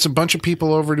gets a bunch of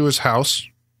people over to his house.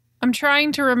 I'm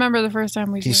trying to remember the first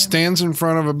time we see He him. stands in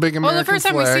front of a big American the first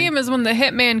time flag. we see him is when the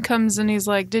hitman comes and he's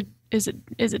like, is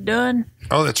it done?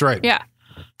 Oh, that's right. Yeah.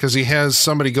 Because he has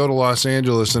somebody go to Los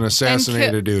Angeles and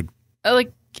assassinate a dude.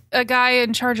 Like a guy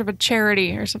in charge of a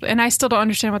charity or something. And I still don't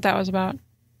understand what that was about.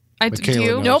 Do Michaela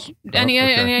you? knows. Nope. Any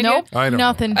okay. idea? Nope. I don't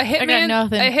nothing. A I got hitman,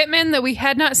 nothing. a hitman that we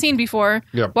had not seen before,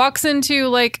 Yep. walks into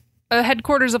like a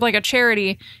headquarters of like a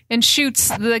charity and shoots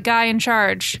the guy in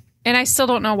charge. And I still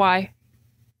don't know why.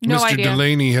 No Mr. idea.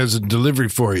 Delaney has a delivery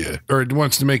for you, or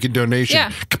wants to make a donation. Yeah.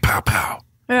 Kapow pow.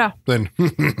 Yeah. Then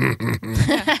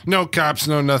no cops,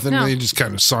 no nothing. No. He just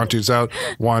kind of saunters out,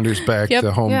 wanders back Yep.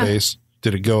 to home Yeah. base.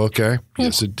 Did it go okay?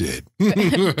 Yes, it did.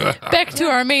 Back to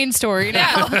our main story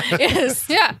now. Yes.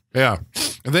 Yeah. Yeah.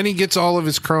 And then he gets all of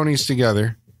his cronies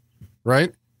together,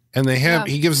 right? And they have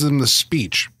Yeah. he gives them the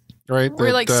speech, right?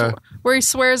 Where, That, where he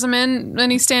swears him in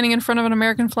and he's standing in front of an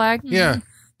American flag. yeah.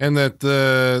 And that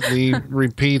the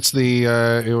repeats the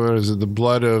what is it, the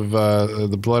blood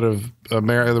of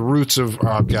America, the roots of,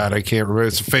 oh God, I can't remember.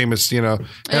 It's famous, has to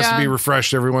be Yeah.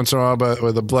 refreshed every once in a while, but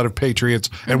with the blood of patriots,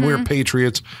 and we're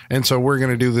patriots, and so we're going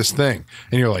to do this thing.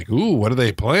 And you're like, ooh, what are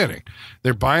they planning?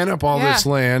 They're buying up all this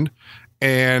land,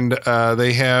 and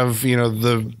they have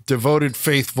the devoted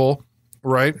faithful,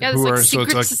 right? Yeah, this like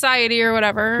secret society or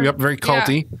whatever. Yep, very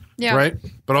culty, Yeah. right?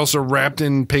 But also wrapped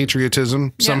in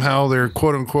patriotism. Yeah. Somehow they're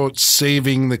quote unquote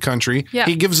saving the country. Yeah.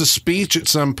 He gives a speech at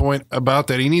some point about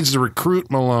that. He needs to recruit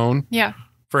Malone Yeah.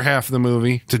 for half the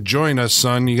movie to join us,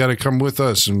 son. You got to come with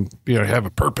us and have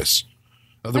a purpose.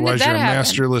 Otherwise, that you're a happen?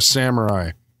 masterless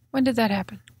samurai. When did that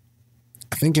happen?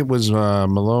 I think it was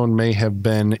Malone may have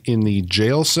been in the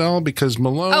jail cell because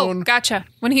Malone. Oh, gotcha.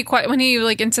 When he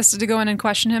like insisted to go in and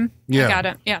question him. Yeah. I got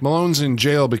it. Yeah. Malone's in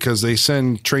jail because they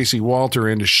send Tracy Walter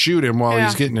in to shoot him while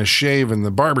he's getting a shave in the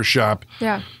barbershop.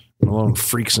 Yeah. Malone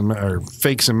fakes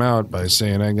him out by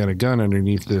saying, I got a gun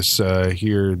underneath this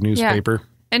here newspaper.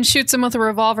 And shoots him with a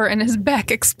revolver and his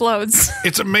back explodes.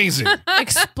 It's amazing.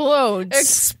 Explodes.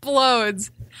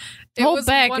 Explodes. It Whole was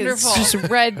back wonderful. is just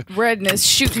redness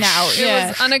shooting out. It Yeah.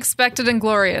 was unexpected and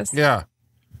glorious. Yeah.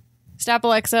 Stop,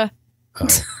 Alexa.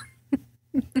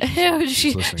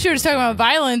 she was talking about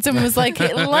violence and was like,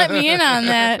 hey, let me in on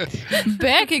that.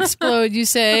 Back explode, you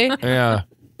say? Yeah.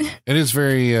 It is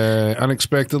very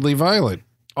unexpectedly violent.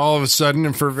 All of a sudden,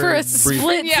 and for a For very a brief,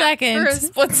 split second. For a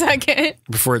split second.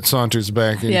 before it saunters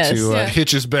back into, Yes. Yeah.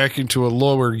 hitches back into a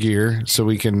lower gear so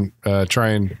we can try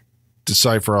and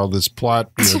decipher all this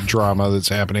plot drama that's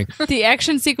happening. The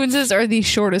action sequences are the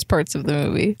shortest parts of the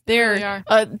movie. They're They are.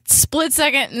 a split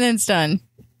second and then it's done.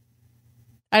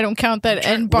 I don't count that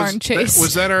end barn chase.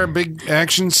 Was that our big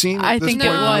action scene? At I this think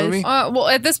point it in the was. movie? Well,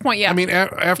 at this point, yeah. I mean,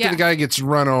 after Yeah. the guy gets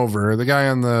run over, the guy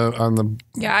on the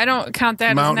yeah, I don't count that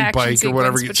as an mountain action bike sequence, or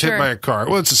whatever but gets sure. hit by a car.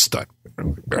 Well, it's a stunt.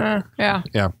 Yeah.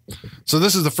 Yeah. So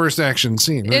this is the first action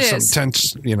scene. There's some is.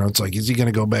 tense, it's like, is he going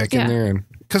to go back in Yeah. there? And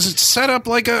because it's set up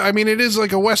like it is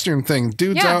like a Western thing.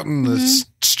 Dude's Yeah. out in the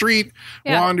street,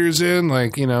 Yeah. wanders in,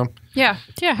 like, Yeah.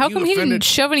 Yeah, how You come he offended- didn't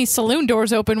shove any saloon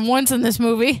doors open once in this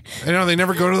movie? they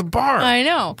never go to the bar. I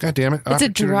know. God damn it. It's a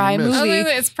Opportunity dry missed. movie.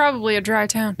 It's probably a dry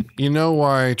town. You know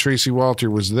why Tracy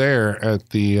Walter was there at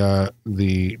the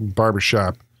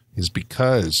barbershop is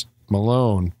because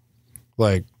Malone,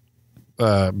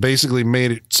 basically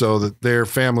made it so that their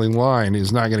family line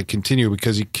is not going to continue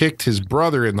because he kicked his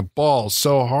brother in the balls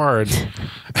so hard.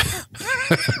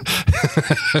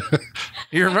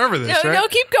 You remember this, right? No,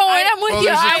 keep going. I'm with Well, you.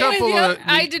 there's a I'm couple with you. of-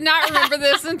 I did not remember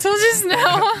this until just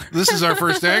now. This is our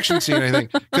first action scene, I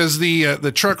think, because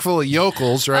the truck full of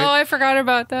yokels, right? Oh, I forgot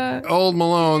about that. Old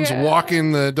Malone's Yeah.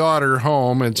 walking the daughter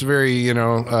home. It's very,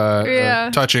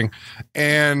 touching.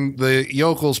 And the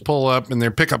yokels pull up in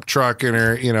their pickup truck and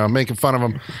are, making fun of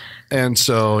him. And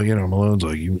so, Malone's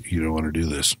like, you don't want to do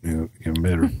this. You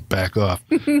better back off.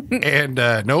 And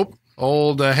nope.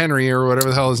 Old Henry or whatever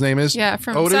the hell his name is. Yeah,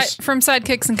 from Otis. from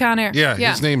Sidekicks and Con Air. Yeah,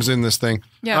 his name's in this thing.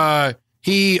 Yeah.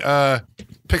 He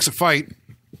picks a fight,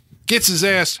 gets his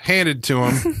ass handed to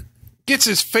him, gets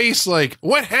his face like,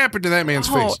 what happened to that man's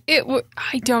face?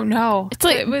 I don't know. It's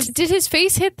like, did his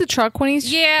face hit the truck when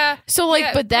he's... Yeah. So, like,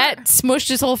 yeah, but that smushed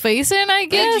his whole face in, I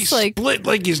guess? And he like, split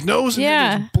like his nose and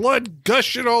there's blood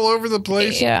gushing all over the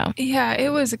place. Yeah. Yeah, it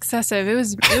was excessive. It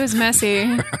was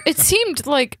messy. It seemed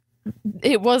like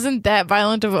it wasn't that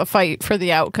violent of a fight for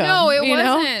the outcome. No, it you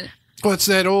know? wasn't. Well, it's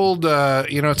that old,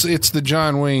 it's the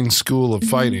John Wayne school of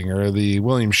fighting or the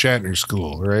William Shatner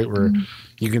school, right? Where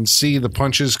you can see the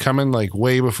punches coming like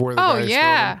way before the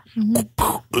guys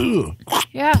throw them.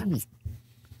 Yeah.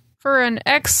 For an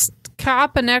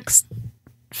ex-cop, an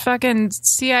ex-fucking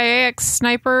CIA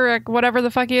ex-sniper, like, whatever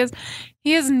the fuck he has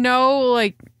no,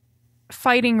 like,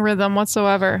 fighting rhythm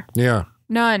whatsoever. Yeah.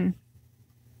 None.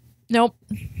 Nope.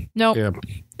 Yeah.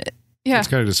 Yeah. It's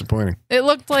kind of disappointing. It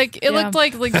looked like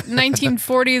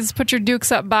 1940s put your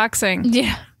dukes up boxing.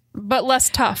 Yeah. But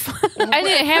less tough. And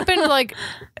it happened like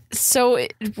so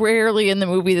rarely in the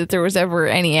movie that there was ever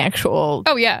any actual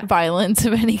violence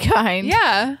of any kind.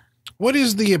 Yeah. What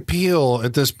is the appeal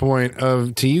at this point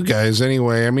to you guys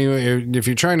anyway? I mean, if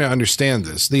you're trying to understand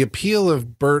this, the appeal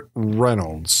of Burt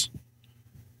Reynolds,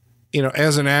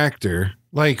 as an actor,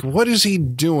 like, what is he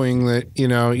doing that,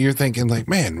 you're thinking like,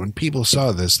 man, when people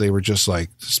saw this, they were just like,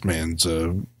 this man's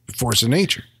a force of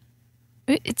nature.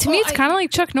 To me, it's kind of like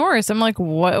Chuck Norris. I'm like,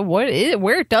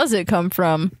 where does it come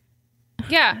from?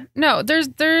 Yeah, no,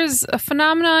 there's a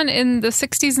phenomenon in the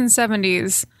 60s and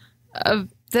 70s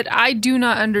that I do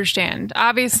not understand.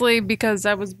 Obviously, because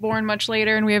I was born much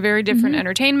later and we have very different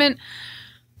entertainment.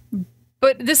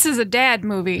 But this is a dad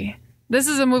movie. This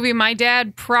is a movie my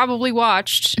dad probably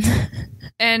watched.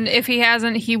 And if he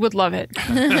hasn't, he would love it.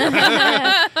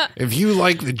 If you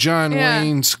like the John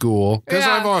Wayne school, because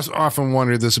I've often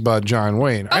wondered this about John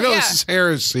Wayne. I know this is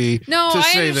heresy to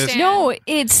say this. No,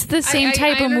 it's the same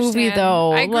type of movie,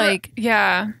 though. I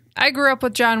grew up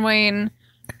with John Wayne,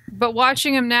 but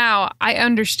watching him now, I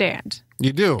understand.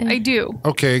 You do? I do.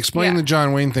 Okay, explain the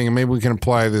John Wayne thing, and maybe we can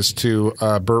apply this to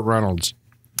Burt Reynolds.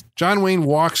 John Wayne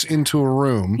walks into a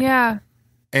room. Yeah.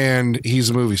 And he's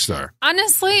a movie star.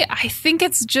 Honestly, I think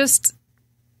it's just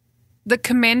the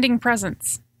commanding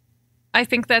presence. I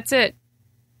think that's it.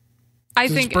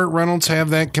 Does Burt Reynolds have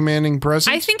that commanding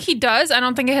presence? I think he does. I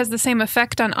don't think it has the same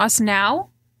effect on us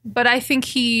now, but I think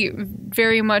he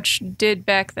very much did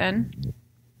back then.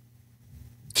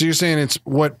 So you're saying it's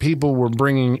what people were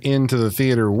bringing into the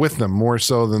theater with them more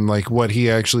so than like what he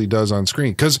actually does on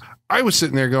screen? Because I was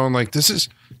sitting there going like, does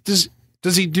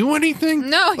he do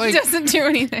anything? No, he doesn't do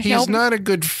anything. He's not a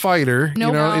good fighter.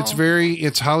 Nope.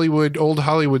 It's Hollywood, old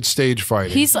Hollywood stage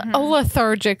fighting. He's a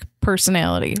lethargic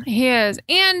personality. He is.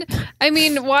 And I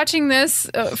mean, watching this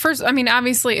first, I mean,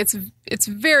 obviously it's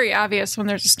very obvious when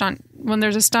there's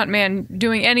a stunt man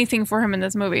doing anything for him in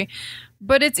this movie.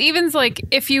 But it's even like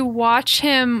if you watch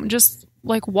him just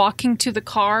like walking to the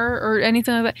car or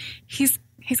anything like that, he's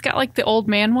got like the old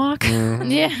man walk. Mm-hmm.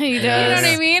 Yeah, he does. You know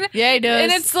what I mean? Yeah, he does.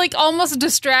 And it's like almost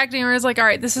distracting where it's like, all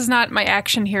right, this is not my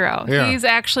action hero. Yeah. He's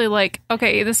actually like,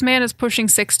 okay, this man is pushing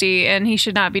 60 and he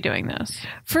should not be doing this.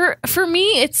 For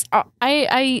me, it's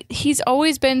he's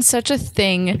always been such a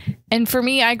thing. And for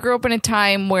me, I grew up in a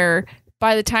time where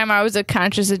by the time I was a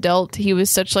conscious adult, he was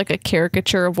such like a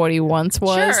caricature of what he once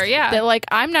was. Sure, yeah. That like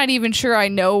I'm not even sure I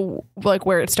know like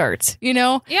where it starts,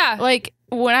 Yeah. Like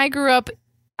when I grew up,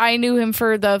 I knew him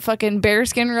for the fucking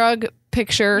bearskin rug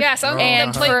picture. Yes, okay.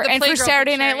 And for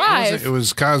Saturday Night Live. It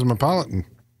was Cosmopolitan.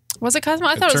 Was it Cosmo?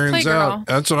 I thought it was Playgirl.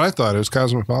 That's what I thought. It was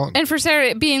Cosmopolitan. And for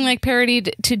Saturday being like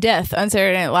parodied to death on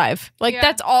Saturday Night Live. Like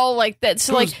that's all like that's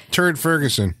It was Turd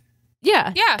Ferguson.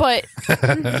 Yeah. Yeah. But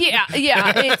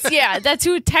that's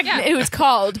who it was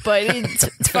called, but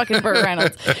it's fucking Burt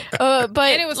Reynolds. But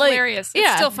and it was hilarious.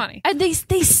 It's still funny. And they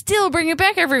still bring it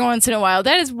back every once in a while.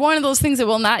 That is one of those things that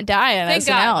will not die on Thank SNL.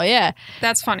 God. Yeah.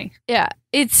 That's funny. Yeah.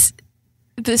 It's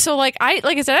so like I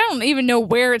said, I don't even know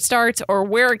where it starts or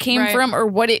where it came from or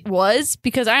what it was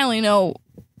because I only know,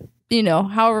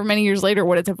 however many years later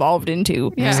what it's evolved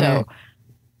into. Yeah. So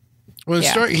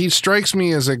Well, he strikes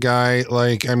me as a guy,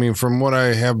 like, I mean, from what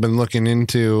I have been looking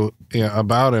into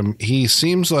about him, he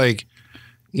seems like,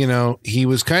 he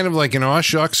was kind of like an aw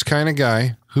shucks kind of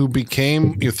guy who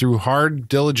became, through hard,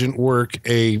 diligent work,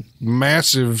 a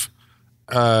massive,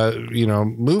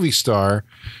 movie star,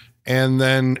 and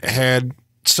then had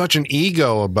such an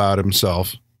ego about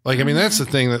himself. Like, I mean, that's the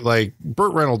thing that, like,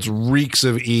 Burt Reynolds reeks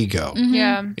of ego,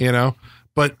 Yeah.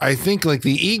 But I think like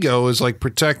the ego is like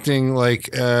protecting like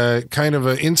kind of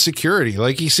an insecurity.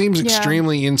 Like he seems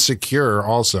extremely insecure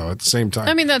also at the same time.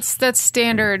 I mean, that's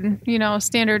standard,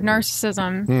 standard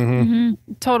narcissism.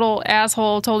 Total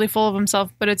asshole, totally full of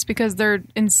himself, but it's because they're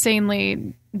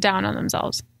insanely down on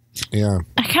themselves. Yeah.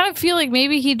 I kind of feel like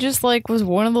maybe he just like was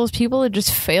one of those people that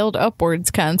just failed upwards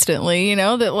constantly,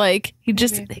 that like he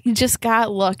just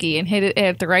got lucky and hit it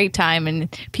at the right time and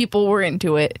people were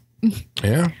into it.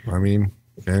 Yeah. I mean,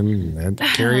 and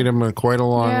that carried him quite a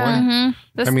long way.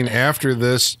 I mean, after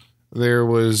this, there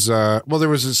was a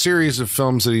series of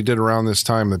films that he did around this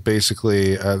time that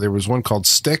basically, there was one called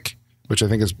Stick, which I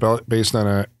think is based on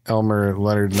a Elmer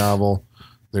Leonard novel.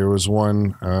 There was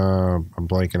one, I'm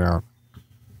blanking out.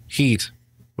 Heat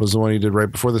was the one he did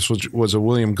right before this, which was a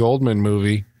William Goldman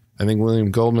movie. I think William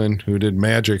Goldman, who did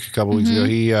Magic a couple weeks ago,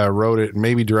 he wrote it and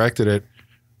maybe directed it.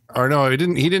 Or no, he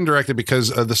didn't direct it because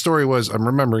the story was, I'm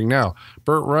remembering now,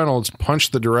 Burt Reynolds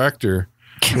punched the director,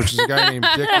 which is a guy named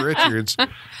Dick Richards.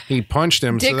 He punched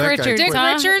him. Dick Richards.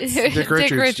 Dick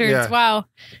Richards. Yeah. Wow.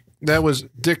 That was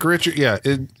Dick Richards. Yeah.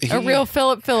 A real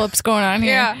Philip Phillips going on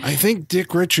here. Yeah. I think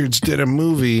Dick Richards did a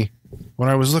movie. When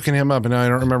I was looking him up, and I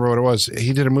don't remember what it was,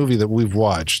 he did a movie that we've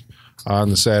watched on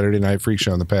the Saturday Night Freak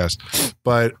Show in the past.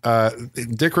 But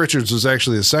Dick Richards was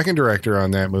actually the second director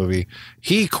on that movie.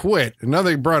 He quit.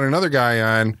 Brought another guy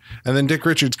on, and then Dick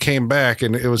Richards came back,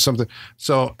 and it was something.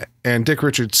 And Dick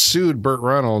Richards sued Burt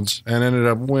Reynolds and ended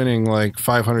up winning like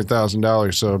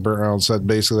 $500,000. So Burt Reynolds said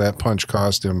basically that punch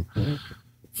cost him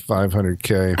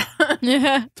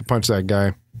 $500K to punch that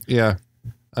guy. Yeah.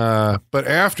 But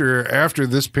after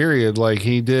this period, like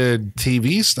he did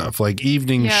TV stuff like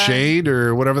Evening Shade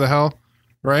or whatever the hell,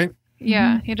 right?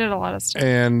 Yeah, he did a lot of stuff.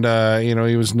 And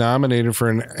he was nominated for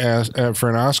an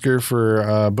Oscar for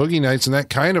Boogie Nights, and that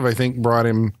kind of I think brought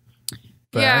him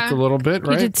back a little bit,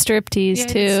 right? He did Striptease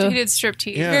too. He did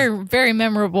Striptease. Yeah. Very, very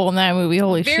memorable in that movie.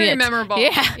 Holy shit. Very memorable.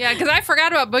 Yeah, because I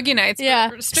forgot about Boogie Nights.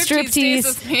 Yeah, Striptease stays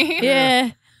with me.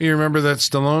 Yeah. You remember that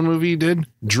Stallone movie he did,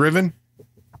 Driven?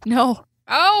 No.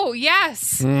 Oh,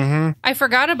 yes. I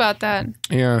forgot about that.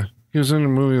 Yeah. He was in a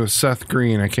movie with Seth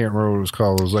Green. I can't remember what it was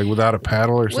called. It was like Without a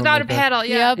Paddle or something. Without a Paddle,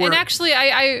 yeah. Yep. And actually,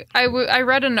 I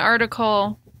read an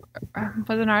article.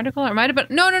 Was it an article? Or it might have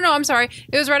been. No, I'm sorry.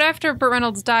 It was right after Burt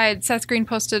Reynolds died. Seth Green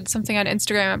posted something on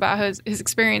Instagram about his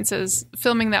experiences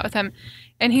filming that with him.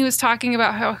 And he was talking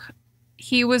about how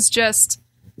he was just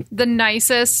the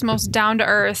nicest, most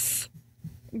down-to-earth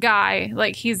guy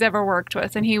like he's ever worked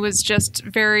with. And he was just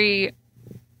very...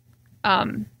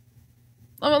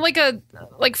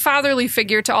 like fatherly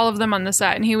figure to all of them on the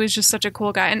set, and he was just such a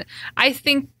cool guy. And I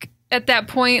think at that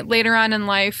point later on in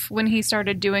life, when he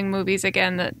started doing movies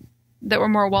again that were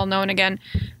more well known again,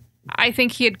 I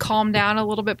think he had calmed down a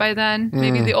little bit by then.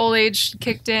 Maybe the old age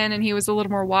kicked in, and he was a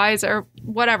little more wise, or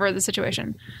whatever the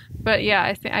situation. But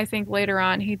yeah, I think later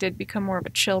on he did become more of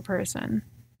a chill person.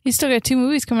 He's still got 2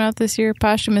 movies coming out this year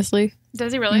posthumously.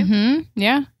 Does he really?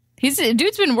 Yeah.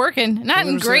 Dude's been working, not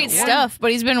in great stuff, but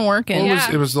he's been working.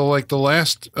 It was the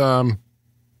last.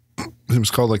 It was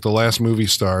called like The Last Movie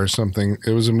Star or something.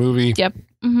 It was a movie. Yep.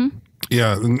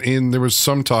 Yeah, and there was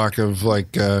some talk of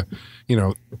like, the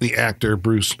actor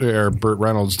Burt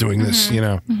Reynolds doing this,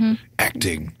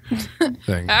 acting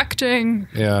thing. Acting.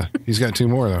 Yeah, he's got 2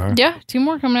 more though. Huh? Yeah, 2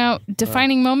 more coming out.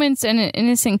 Defining Moments and An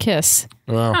Innocent Kiss.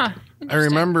 Wow. Huh. I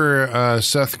remember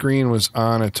Seth Green was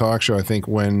on a talk show, I think,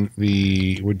 when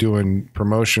we're doing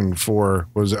promotion for,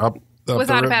 was it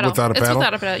Without a Paddle. Without a Paddle? It's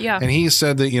Without a Paddle, yeah. And he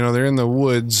said that, they're in the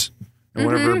woods, and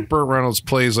whenever Burt Reynolds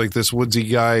plays like this woodsy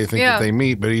guy, I think that they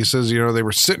meet, but he says, they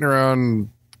were sitting around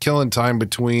killing time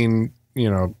between,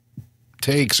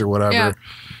 takes or whatever. Yeah.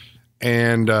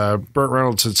 And Burt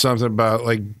Reynolds said something about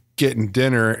like getting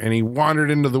dinner, and he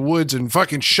wandered into the woods and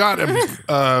fucking shot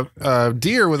a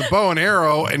deer with a bow and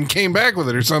arrow and came back with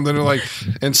it or something.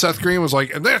 And Seth Green was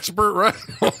like, "That's Burt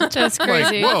Reynolds." That's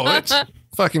crazy. Like, whoa, that's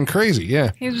fucking crazy.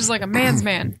 Yeah, He was just like a man's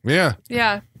man. yeah.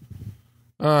 Yeah.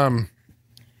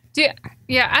 Do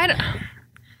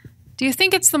you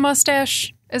think it's the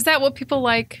mustache? Is that what people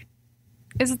like?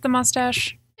 Is it the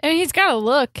mustache? I mean, he's got a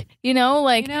look,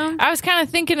 I was kind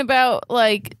of thinking about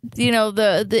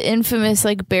the infamous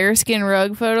like bearskin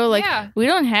rug photo. Like, we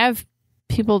don't have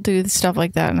people do stuff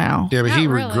like that now. Yeah, but Not he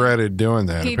really. regretted doing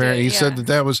that. He Apparently, did, he said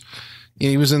that was.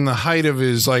 He was in the height of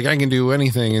his like I can do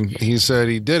anything, and he said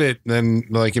he did it, then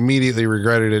like immediately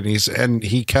regretted it. And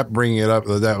he kept bringing it up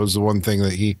that was the one thing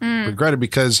that he regretted,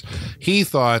 because he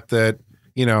thought that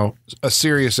a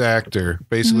serious actor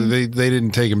basically they didn't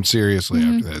take him seriously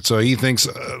after that. So he thinks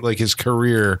like his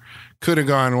career could have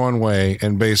gone one way,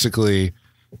 and basically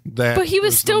that. But he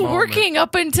was the still moment. working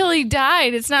up until he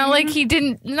died. It's not like he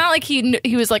didn't. Not like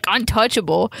he was like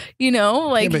untouchable. You know, Yeah,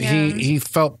 like but he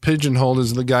felt pigeonholed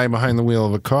as the guy behind the wheel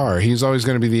of a car. He's always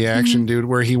going to be the action dude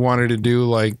where he wanted to do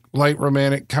like light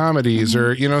romantic comedies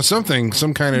or,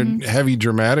 some kind of heavy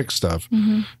dramatic stuff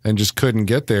and just couldn't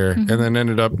get there. And then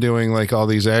ended up doing like all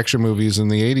these action movies in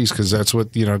the 80s because that's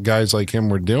what, guys like him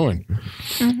were doing.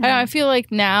 I feel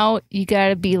like now you got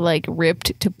to be like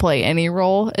ripped to play any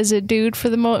role as a dude for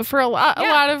a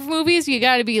lot of movies. You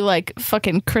got to be like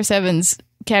fucking Chris Evans,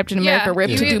 Captain America,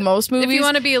 ripped to do most movies. If you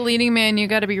want to be a leading man, you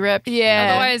got to be ripped.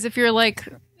 Yeah. Otherwise, if you're like,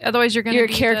 you're going to be a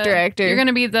character actor. You're going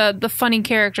to be the funny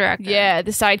character actor. Yeah,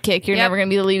 the sidekick. You're never going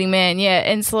to be the leading man. Yeah,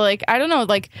 and so like I don't know,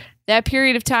 like that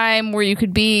period of time where you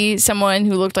could be someone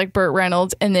who looked like Burt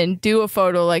Reynolds and then do a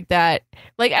photo like that.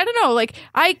 Like I don't know, like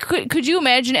could you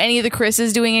imagine any of the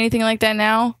Chris's doing anything like that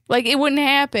now? Like it wouldn't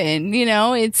happen.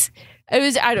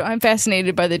 I'm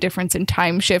fascinated by the difference in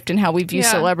time shift and how we view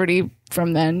celebrity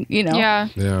from then. Yeah.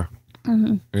 Yeah.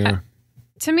 Yeah.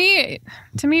 To me,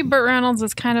 Burt Reynolds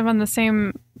is kind of on the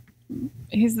same.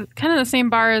 He's kind of the same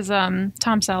bar as Tom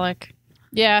Selleck.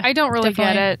 Yeah, I don't really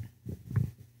get it.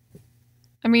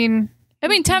 I mean,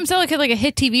 Tom Selleck had like a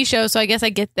hit TV show, so I guess I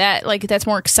get that. Like that's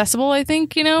more accessible, I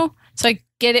think. So I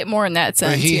get it more in that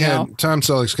sense. Tom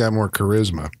Selleck's got more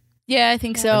charisma. Yeah, I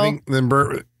think so. I think than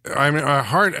Burt. I mean,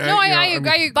 hard. No, I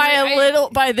agree.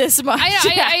 By this much.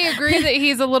 I agree that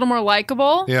he's a little more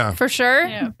likable. Yeah, for sure.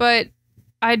 Yeah. But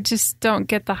I just don't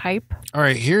get the hype. All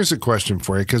right, here's a question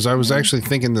for you because I was actually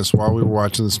thinking this while we were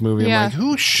watching this movie. I'm like,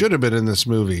 who should have been in this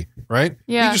movie? Right?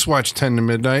 Yeah. You just watched 10 to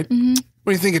Midnight. What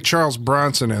do you think of Charles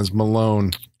Bronson as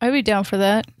Malone? I'd be down for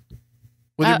that.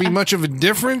 Would there be much of a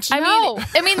difference? I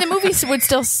mean, the movie would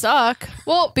still suck.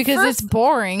 Well, because it's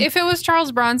boring. If it was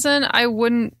Charles Bronson, I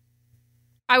would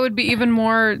be even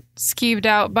more skeeved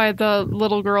out by the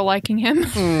little girl liking him.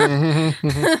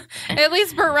 At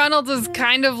least Burt Reynolds is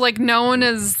kind of like known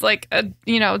as like a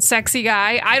sexy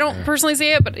guy. I don't personally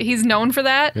see it, but he's known for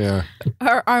that. Yeah.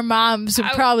 Our moms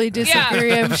would probably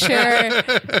disagree. I'm sure.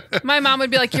 My mom would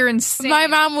be like, "You're insane." My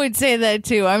mom would say that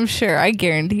too. I'm sure. I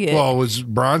guarantee it. Well, was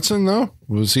Bronson though?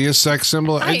 Was he a sex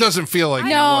symbol? It doesn't feel like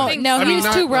no.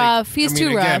 He's too rough. He's too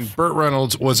again, rough. Burt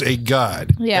Reynolds was a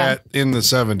god. Yeah. In the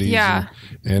 70s.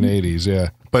 And 80s. Yeah.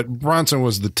 But Bronson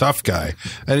was the tough guy.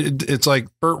 And it's like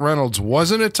Burt Reynolds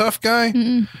wasn't a tough guy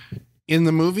in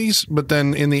the movies, but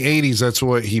then in the 80s, that's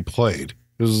what he played.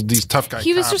 It was these tough guys.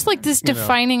 He was just like this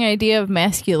defining idea of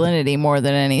masculinity more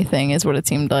than anything, is what it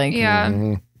seemed like.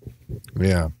 Yeah.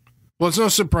 Yeah. Well, it's no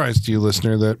surprise to you,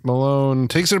 listener, that Malone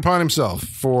takes it upon himself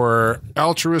for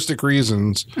altruistic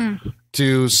reasons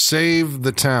to save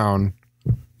the town,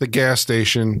 the gas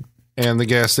station, and the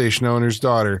gas station owner's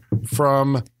daughter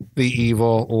from the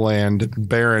evil land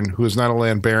baron, who is not a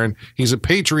land baron. He's a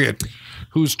patriot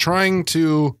who's trying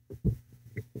to...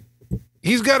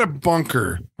 He's got a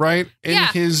bunker, right?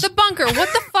 The bunker. What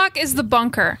the fuck is the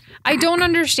bunker? I don't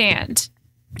understand.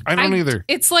 I don't either.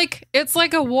 It's like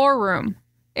a war room.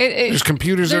 There's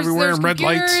computers everywhere and red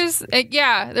lights.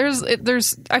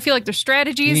 There's. I feel like there's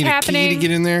strategies you need happening. a key to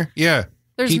get in there. Yeah.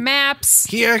 There's maps.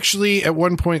 He actually, at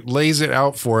one point, lays it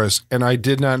out for us, and I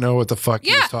did not know what the fuck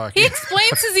he was talking. He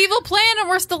explains his evil plan, and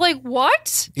we're still like,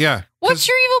 what? Yeah. What's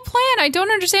your evil plan? I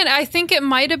don't understand. I think it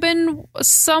might have been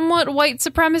somewhat white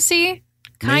supremacy.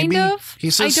 Kind of. He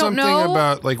says something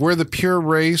about, like, we're the pure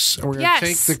race, and we're going to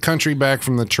take the country back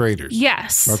from the traitors.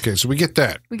 Yes. Okay, so we get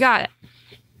that. We got it.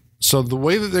 So the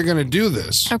way that they're going to do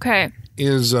this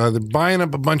is they're buying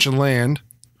up a bunch of land,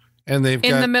 and they've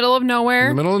got... In the middle of nowhere.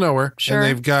 In the middle of nowhere. Sure. And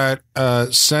they've got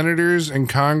senators and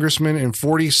congressmen in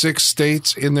 46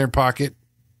 states in their pocket.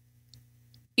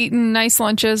 Eating nice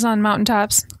lunches on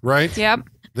mountaintops. Right? Yep.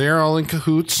 They're all in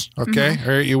cahoots. Okay.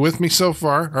 All right. You with me so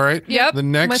far? All right. Yep. The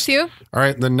next, with you. All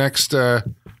right. The next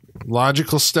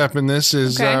logical step in this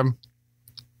is...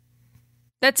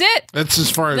 That's it. That's as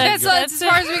far as that's as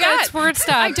far as we got. That's where it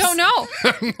stops. I don't know.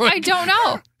 I don't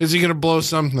know. Is he going to blow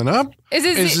something up? Is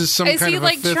he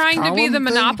like trying to be the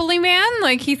Monopoly man?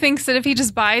 Like he thinks that if he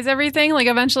just buys everything, like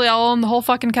eventually I'll own the whole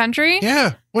fucking country?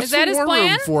 Yeah. What's is that the his war plan?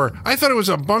 room for? I thought it was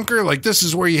a bunker. Like this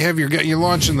is where you have you're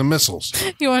launching the missiles.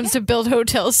 He wants to build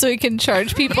hotels so he can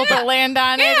charge people to land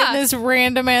on it in this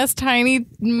random ass tiny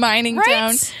mining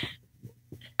town.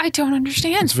 I don't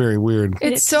understand. It's very weird.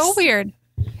 It's so weird.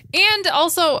 And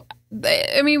also,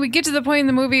 I mean, we get to the point in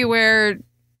the movie where,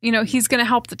 he's going to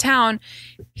help the town.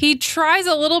 He tries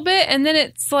a little bit and then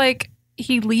it's like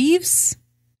he leaves.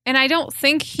 And I don't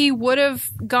think he would have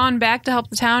gone back to help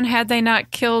the town had they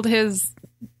not killed his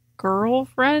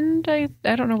girlfriend. I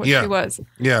don't know what she was.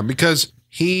 Yeah, because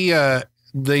he,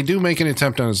 they do make an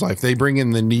attempt on his life. They bring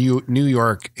in the New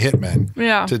York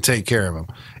hitmen to take care of him.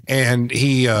 And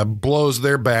he blows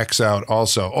their backs out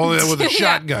also. Oh, with a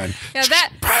shotgun. Yeah,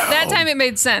 that time it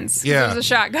made sense. Yeah. It was a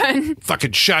shotgun.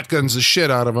 Fucking shotguns the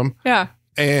shit out of him. Yeah.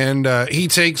 And he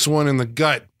takes one in the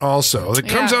gut also. It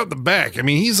comes out the back. I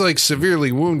mean, he's like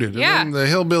severely wounded. Yeah. And then the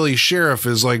hillbilly sheriff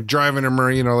is like driving him,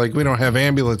 like we don't have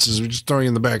ambulances. We just throw you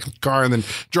in the back of the car and then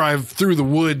drive through the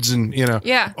woods and,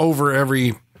 over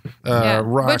every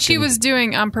rock. Which he was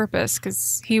doing on purpose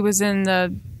because he was in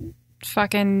the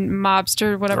fucking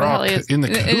mobster, whatever the hell he is. In the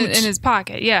cahoots. In his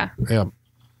pocket, yeah. Yeah.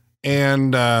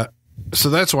 And so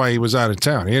that's why he was out of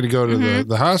town. He had to go to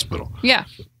the hospital. Yeah.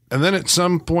 And then at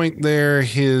some point there,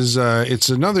 it's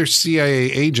another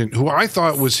CIA agent who I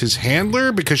thought was his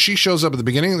handler because she shows up at the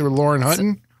beginning. Lauren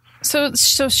Hutton. So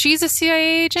she's a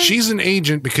CIA agent? She's an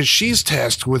agent because she's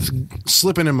tasked with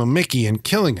slipping him a Mickey and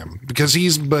killing him because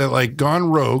he's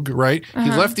gone rogue, right? He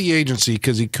left the agency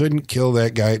because he couldn't kill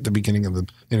that guy at the beginning of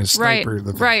in his sniper.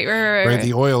 Right.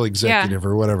 The oil executive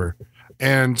or whatever.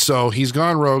 And so he's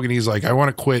gone rogue and he's like, I want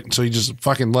to quit. So he just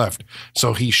fucking left.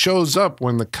 So he shows up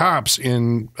when the cops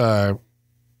in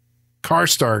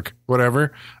Carstark,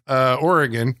 whatever,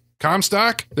 Oregon,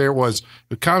 Comstock, there it was,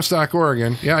 Comstock,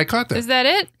 Oregon. Yeah, I caught that. Is that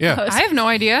it? Yeah. I have no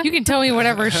idea. You can tell me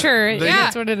whatever, sure.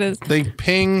 That's what it is. They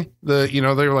ping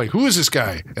they're like, who is this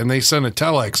guy? And they send a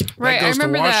telex. Right, That goes I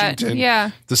remember to Washington. that.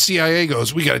 Yeah. The CIA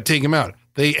goes, we got to take him out.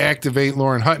 They activate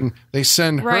Lauren Hutton. They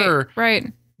send her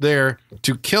there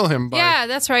to kill him. Yeah,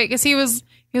 that's right. Because he was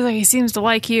like, he seems to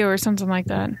like you or something like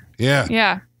that. Yeah.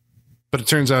 Yeah. But it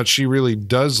turns out she really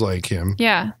does like him.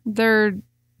 Yeah. They're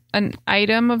an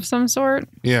item of some sort.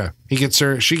 Yeah. She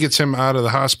gets him out of the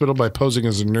hospital by posing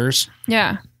as a nurse.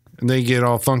 Yeah. And they get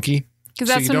all funky.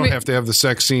 So you don't have to have the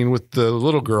sex scene with the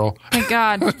little girl. Thank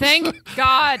God. Thank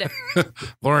God.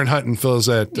 Lauren Hutton fills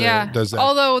that. Does that.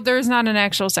 Although there's not an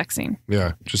actual sex scene.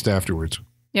 Yeah. Just afterwards.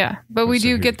 Yeah. But we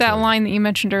do get that line that you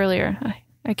mentioned earlier.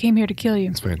 I came here to kill you.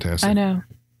 It's fantastic. I know.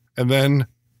 And then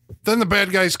the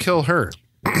bad guys kill her.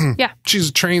 Yeah. She's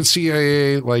a trained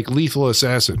CIA, lethal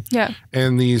assassin. Yeah.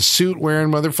 And these suit-wearing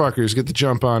motherfuckers get the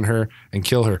jump on her and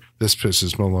kill her. This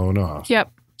pisses Malone off.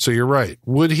 Yep. So you're right.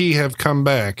 Would he have come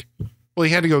back? Well,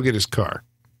 he had to go get his car.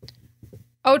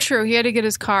 Oh, true. He had to get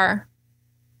his car.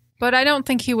 But I don't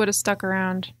think he would have stuck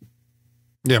around.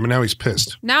 Yeah, but now he's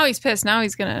pissed. Now he's pissed. Now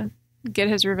he's going to get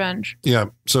his revenge. Yeah.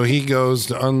 So he goes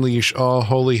to unleash all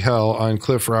holy hell on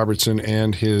Cliff Robertson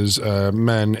and his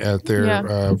men at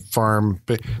their farm.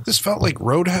 This felt like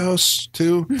Roadhouse,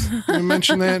 too. You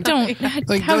mentioned that?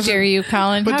 How dare you,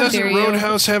 Colin? But how doesn't dare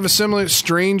Roadhouse have a similar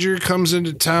stranger comes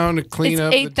into town to clean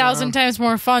up? It's 8,000 times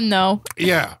more fun, though.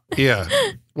 Yeah. Yeah.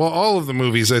 Well, all of the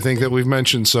movies I think that we've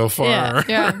mentioned so far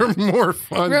are more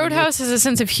fun. Roadhouse has a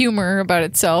sense of humor about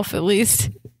itself, at least.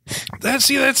 That's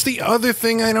the other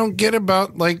thing I don't get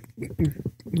about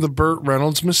the Burt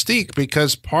Reynolds mystique,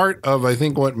 because part of I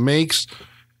think what makes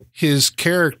his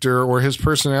character or his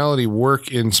personality work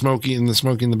in the Smokey and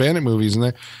the Bandit movies and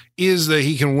that is that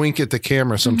he can wink at the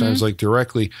camera sometimes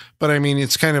directly, but I mean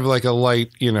it's kind of like a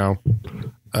light, he has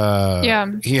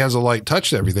a light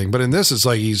touch to everything, but in this it's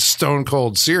like he's stone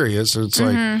cold serious. It's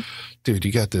like, dude,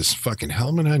 you got this fucking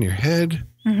helmet on your head.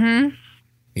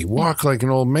 You walk like an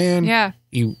old man. Yeah.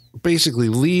 You basically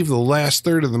leave the last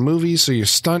third of the movie so your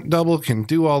stunt double can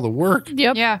do all the work.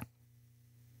 Yep. Yeah.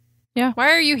 Yeah.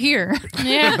 Why are you here?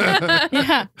 Yeah.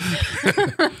 Yeah.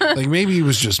 Maybe he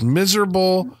was just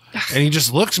miserable and he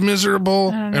just looks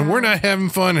miserable and we're not having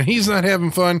fun and he's not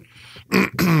having fun.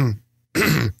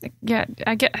 Yeah.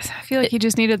 I feel like he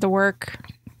just needed the work.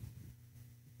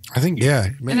 I think, yeah.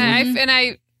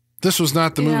 And this was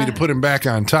not the movie to put him back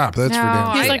on top. That's for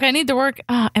damn. He's like, I need to work.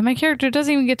 And my character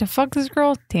doesn't even get to fuck this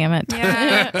girl. Damn it.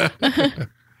 Yeah.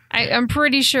 I'm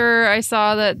pretty sure I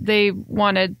saw that they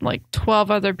wanted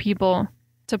 12 other people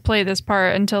to play this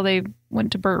part until they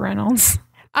went to Burt Reynolds.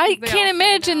 I can't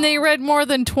imagine they read more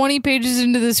than 20 pages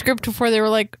into the script before they were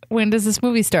like, when does this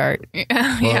movie start?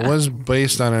 Well, it was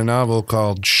based on a novel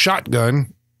called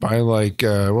Shotgun by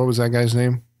what was that guy's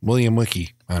name? William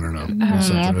Wiki. I don't know.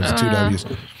 It was two W's.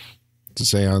 To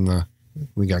say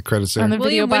we got credits there. On the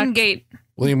video box. Wingate.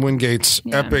 William Wingate's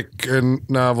epic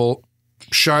novel,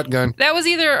 Shotgun. That was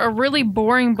either a really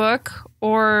boring book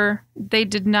or they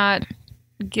did not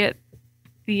get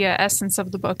the essence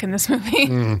of the book in this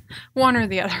movie. One or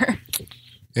the other.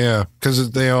 Yeah,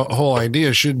 because the whole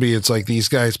idea should be it's like these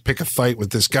guys pick a fight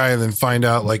with this guy and then find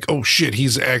out oh shit,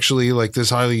 he's actually this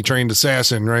highly trained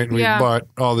assassin, right? And we bought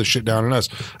all this shit down on us.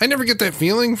 I never get that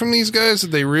feeling from these guys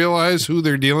that they realize who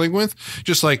they're dealing with.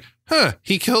 Just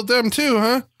he killed them too,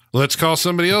 huh? Let's call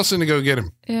somebody else in to go get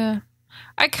him. Yeah.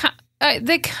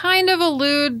 They kind of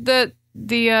allude that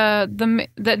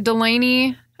that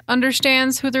Delaney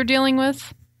understands who they're dealing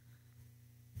with.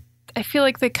 I feel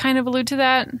like they kind of allude to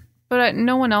that, but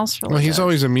no one else really. Well, he's does.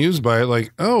 always amused by it,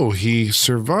 like, oh, he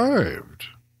survived.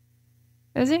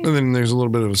 Is he? And then there's a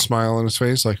little bit of a smile on his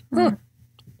face, like, huh.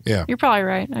 Yeah. You're probably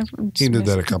right. He did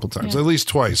that a couple times, at least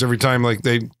twice. Every time, like,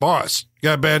 boss,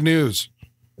 got bad news.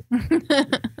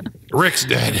 Rick's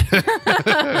dead.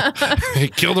 He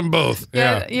killed them both.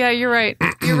 Yeah, you're right.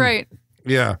 You're right.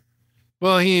 Yeah.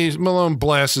 Well, Malone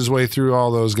blasts his way through all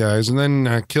those guys and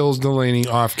then kills Delaney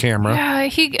off camera. Yeah,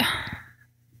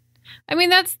 I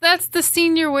mean, that's the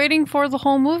scene you're waiting for the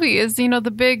whole movie is,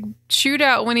 the big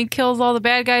shootout when he kills all the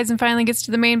bad guys and finally gets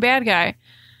to the main bad guy.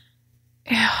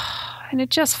 And it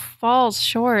just falls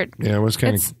short. Yeah, it was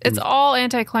kind of... It's all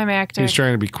anticlimactic. He's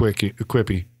trying to be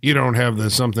quippy. You don't have the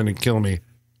something to kill me.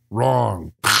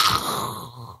 Wrong.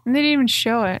 And they didn't even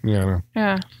show it. Yeah.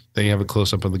 Yeah. They have a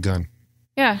close-up of the gun.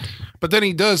 Yeah. But then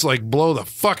he does, blow the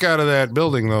fuck out of that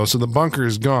building, though, so the bunker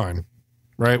is gone.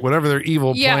 Right? Whatever their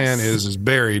evil plan is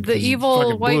buried. The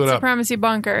evil white supremacy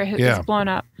bunker is blown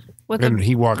up. And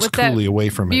he walks coolly away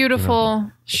from it. Beautiful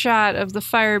shot of the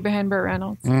fire behind Burt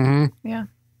Reynolds. Mm-hmm. Yeah.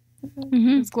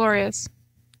 Mm-hmm. It's glorious.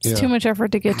 It's too much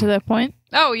effort to get to that point.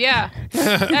 Oh, yeah.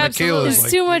 Absolutely.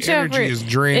 It's too much effort. Energy is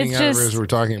draining out of her as we're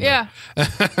talking about.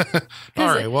 Yeah. All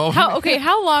right, well.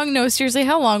 How long, no, seriously,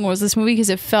 how long was this movie? Because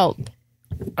it felt...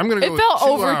 I'm going to go it felt with 2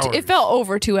 over. hours. It felt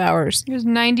over 2 hours. It was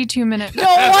 92 minutes. No,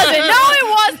 it wasn't. No, it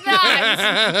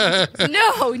was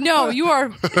not. No, you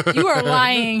are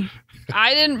lying.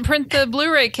 I didn't print the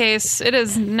Blu-ray case. It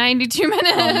is 92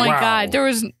 minutes. Oh my God, there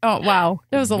was. Oh wow,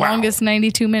 that was the longest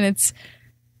 92 minutes.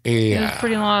 Yeah, it was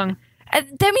pretty long.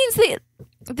 That means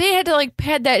they had to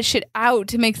pad that shit out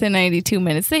to make the 92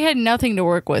 minutes. They had nothing to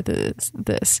work with.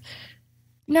 This.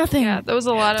 Nothing. Yeah, there was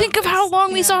a lot of... Think of how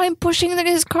long we saw him pushing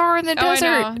his car in the desert.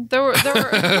 I know.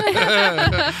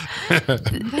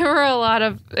 There were a lot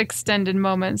of extended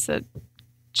moments that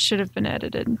should have been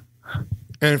edited. And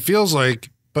it feels like,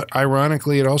 but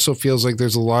ironically, it also feels like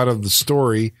there's a lot of the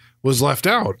story was left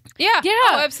out. Yeah.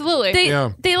 Oh, absolutely.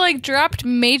 They dropped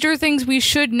major things we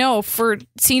should know for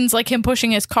scenes like him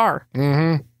pushing his car.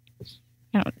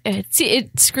 Mm-hmm.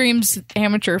 It screams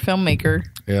amateur filmmaker.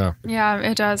 Yeah. Yeah,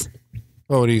 it does.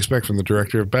 Well, what do you expect from the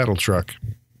director of Battle Truck?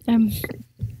 I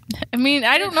mean,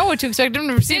 I don't know what to expect. I've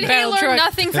never seen Battle Truck. Did he learn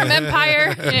nothing from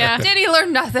Empire? Yeah. Did he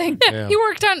learn nothing? Yeah. He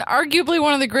worked on arguably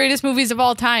one of the greatest movies of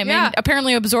all time and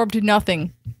apparently absorbed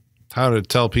nothing. How to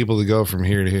tell people to go from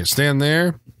here to here. Stand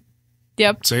there.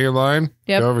 Yep. Say your line.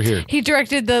 Yep. Go over here. He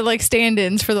directed the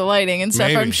stand-ins for the lighting and stuff,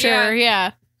 Maybe. I'm sure.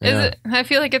 Yeah. I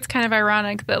feel like it's kind of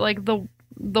ironic that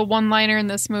the one-liner in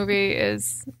this movie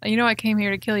is, I came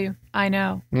here to kill you. I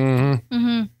know. Mm-hmm.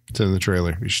 Mm-hmm. It's in the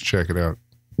trailer. You should check it out.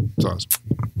 It's awesome.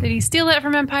 Did he steal that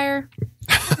from Empire?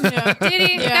 Yeah. Did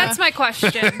he? Yeah. That's my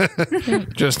question.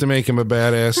 Just to make him a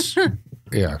badass.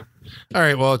 Yeah. All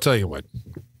right. Well, I'll tell you what.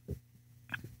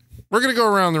 We're going to go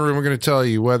around the room. We're going to tell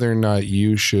you whether or not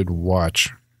you should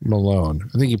watch Malone.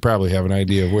 I think you probably have an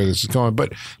idea of where this is going.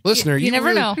 But, listener, you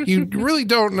never know. You really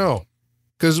don't know.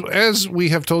 Because as we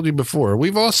have told you before,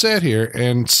 we've all sat here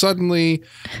and suddenly,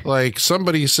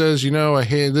 somebody says, I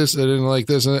hate this, I didn't like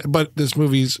this, but this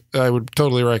movie's, I would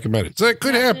totally recommend it. So that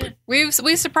could happen. We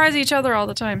surprise each other all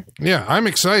the time. Yeah, I'm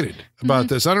excited about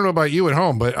this. I don't know about you at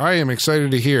home, but I am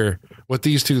excited to hear what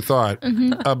these two thought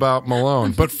about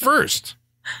Malone. But first,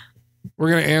 we're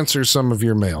going to answer some of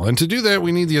your mail. And to do that,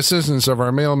 we need the assistance of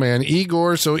our mailman,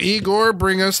 Igor. So, Igor,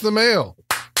 bring us the mail.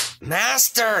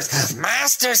 Masters,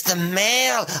 the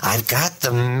mail. I've got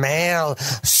the mail.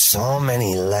 So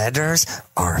many letters.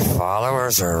 Our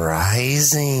followers are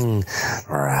rising.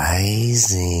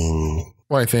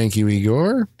 Why, thank you,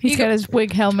 Igor. He's got his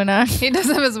wig helmet on. He does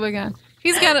have his wig on.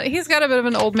 He's got a bit of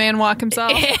an old man walk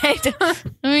himself. I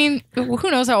mean,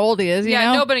 who knows how old he is? You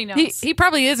know? Nobody knows. He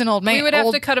probably is an old man. We would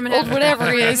have to cut him in half.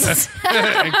 Whatever he is.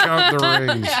 And count the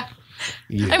rings.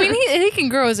 Yeah. I mean, he can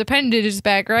grow his appendages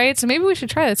back, right? So maybe we should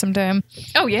try that sometime.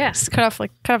 Oh yeah, just cut off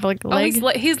like the leg.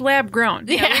 He's lab grown.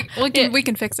 Yeah, we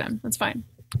can fix him. That's fine.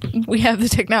 We have the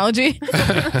technology.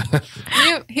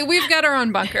 We've got our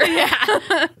own bunker.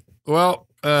 Yeah. Well,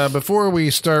 before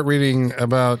we start reading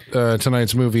about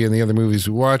tonight's movie and the other movies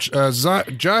we watch,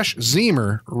 Josh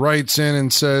Zemer writes in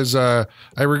and says, I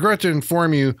regret to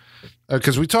inform you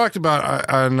because we talked about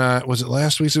on was it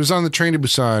last week? It was on the Train to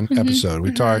Busan episode.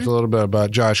 We talked a little bit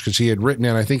about Josh because he had written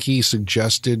in. I think he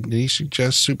suggested. Did he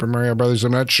suggest Super Mario Brothers?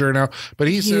 I'm not sure now, but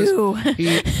he says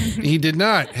he did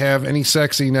not have any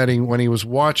sexy nutting when he was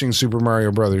watching Super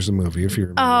Mario Brothers, the movie. If you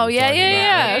remember. Oh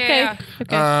yeah.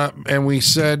 Okay. And we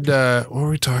said, what were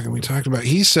we talking? We talked about.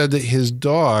 He said that his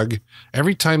dog,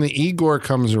 every time the Igor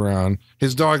comes around,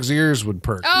 his dog's ears would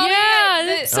perk. Oh Yeah,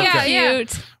 that's so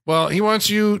cute. Well, he wants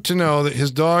you to know that his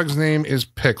dog's name is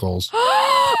Pickles.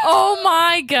 Oh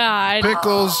my God.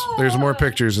 Pickles, there's more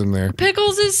pictures in there.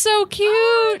 Pickles is so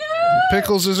cute.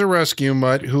 Pickles is a rescue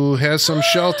mutt who has some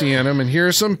Sheltie in him, and here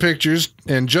are some pictures.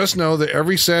 And just know that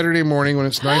every Saturday morning when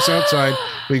it's nice outside,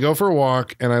 we go for a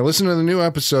walk, and I listen to the new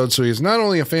episode, so he's not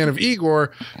only a fan of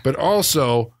Igor, but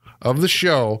also of the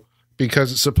show,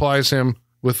 because it supplies him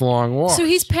with long walks. So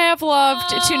he's Pavloved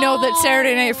to know that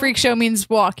Saturday Night Freak Show means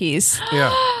walkies. Yeah.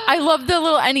 I love the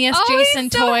little NES Jason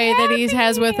he's so toy that he happy.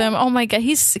 has with him. Oh my God,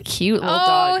 he's a cute little Oh,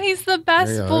 dog. he's the There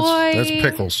best you go. boy. That's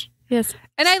Pickles. Yes.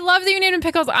 And I love that you named him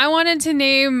Pickles. I wanted to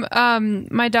name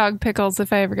my dog Pickles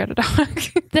if I ever get a dog.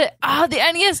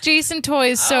 The NES Jason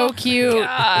toy is so cute.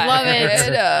 Love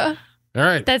it. All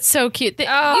right. That's so cute. You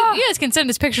guys can send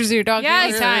us pictures of your dog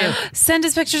Yes. anytime. Send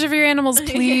us pictures of your animals,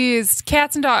 please.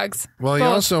 Cats and dogs. Well, he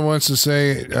also wants to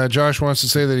say, Josh wants to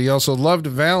say that he also loved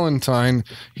Valentine.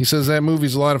 He says that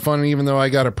movie's a lot of fun, and even though I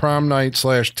got a prom night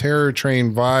 / terror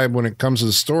train vibe when it comes to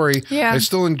the story, Yeah. I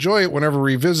still enjoy it whenever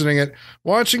revisiting it.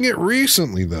 Watching it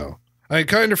recently, though, I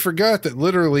kind of forgot that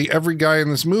literally every guy in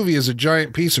this movie is a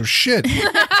giant piece of shit.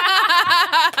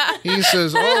 He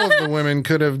says all of the women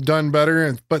could have done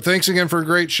better, but thanks again for a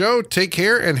great show. Take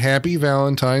care and happy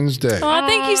Valentine's Day. Oh,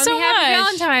 thank you so Happy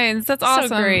much. Valentine's. That's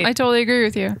awesome. great. I totally agree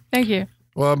with you. Thank you.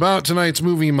 Well, about tonight's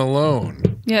movie,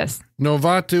 Malone. Yes.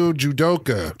 Novato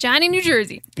Judoka. Johnny, New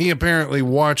Jersey. He apparently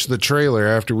watched the trailer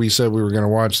after we said we were going to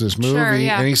watch this movie. Sure,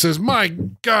 yeah. And he says, my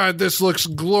God, this looks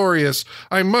glorious.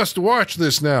 I must watch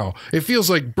this now. It feels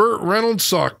like Burt Reynolds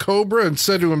saw Cobra and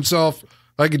said to himself,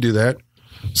 I could do that.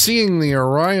 Seeing the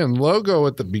Orion logo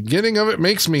at the beginning of it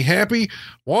makes me happy.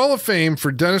 Wall of Fame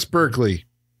for Dennis Berkeley.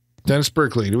 Dennis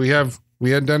Berkeley. We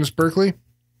had Dennis Berkeley?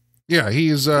 Yeah,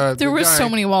 he's There were so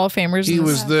many Wall of Famers. He in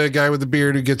this. was the guy with the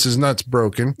beard who gets his nuts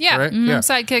broken. Yeah. Right? Mhm. Yeah.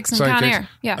 Sidekicks and Con Sidekicks. Air.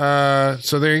 Yeah.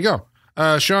 So there you go.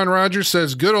 Sean Rogers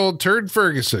says, good old Turd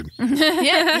Ferguson.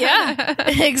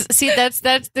 yeah. See, that's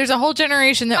there's a whole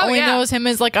generation that only knows him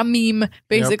as like a meme,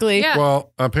 basically. Yeah.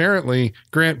 Well, apparently,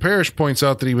 Grant Parrish points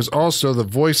out that he was also the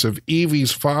voice of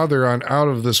Evie's father on Out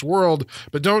of This World,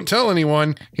 but don't tell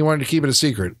anyone. He wanted to keep it a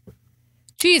secret.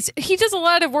 Jeez, he does a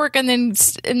lot of work and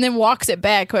then walks it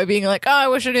back by being like, "Oh, I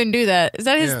wish I didn't do that." Is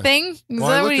that his thing? Is Well,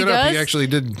 I that what looked he it up. does? He actually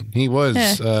did. He was.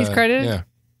 Yeah. He's credited? Yeah.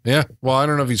 Yeah. Well, I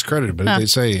don't know if he's credited, but they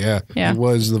say, he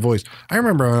was the voice. I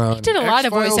remember He did a lot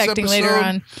of voice acting later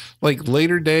on. Like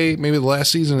later day, maybe the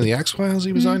last season of the X-Files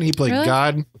he was on. He played Really?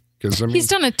 God. I mean, He's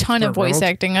done a ton of Burt voice Reynolds.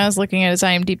 acting. I was looking at his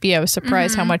IMDb. I was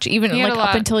surprised how much, even He had like a up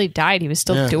lot. until he died, he was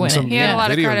still doing and some- it. He had a lot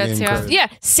of video credits, game yeah. credits. Yeah,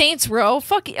 Saints Row.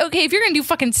 Fuck. Okay, if you're gonna do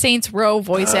fucking Saints Row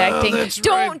voice acting, that's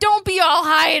don't be all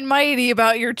high and mighty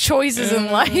about your choices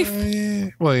in life. Yeah.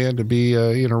 Well, he had to be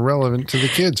relevant to the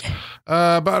kids.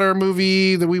 About our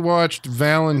movie that we watched,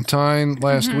 Valentine,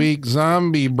 last week,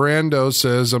 Zombie Brando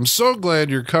says, I'm so glad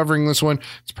you're covering this one.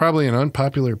 It's probably an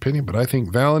unpopular opinion, but I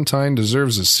think Valentine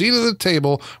deserves a seat at the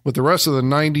table with the rest of the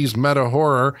 90s meta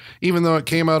horror, even though it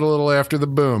came out a little after the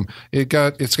boom.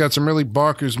 It's got some really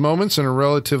bonkers moments and a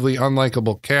relatively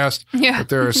unlikable cast, Yeah. but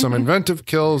there are some inventive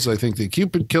kills. I think the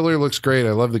Cupid Killer looks great.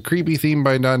 I love the creepy theme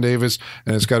by Don Davis,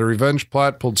 and it's got a revenge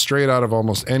plot pulled straight out of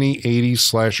almost any 80s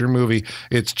slasher movie.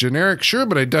 It's generic, sure,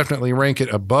 but I definitely rank it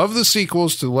above the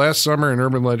sequels to Last Summer and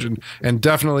Urban Legend, and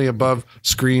definitely above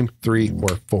Scream 3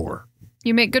 or 4.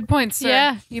 You make good points, sir.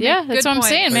 Yeah, You yeah, make that's good what I'm points.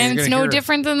 saying, man. You're It's gonna no hear it.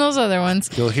 different than those other ones.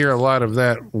 You'll hear a lot of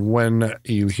that when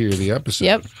you hear the episode.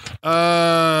 Yep.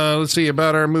 Let's see,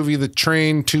 about our movie, The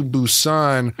Train to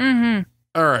Busan. Mm-hmm.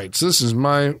 All right, so this is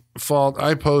my fault.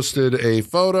 I posted a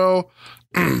photo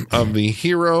of the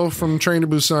hero from Train to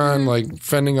Busan, like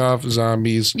fending off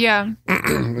zombies, Yeah.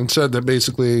 and said that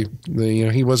basically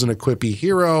he wasn't a quippy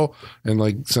hero, and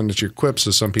like send us your quips,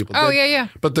 as some people Oh, did. yeah.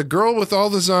 But the girl with all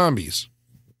the zombies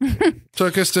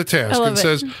took us to task love and it.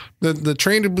 says that the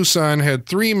Train to Busan had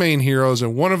 3 main heroes,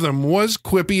 and one of them was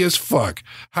quippy as fuck.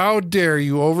 How dare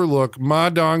you overlook Ma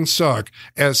Dong Suk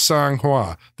as Sang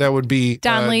Hwa? That would be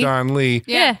Don Lee. Don Lee.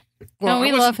 Yeah. Well, No, we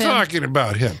I wasn't love him. talking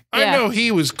about him. I Yeah. know he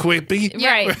was quippy.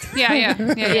 Right.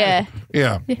 Yeah. Yeah.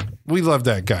 Yeah, we love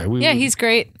that guy. We, Yeah, he's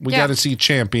great. we Yeah. got to see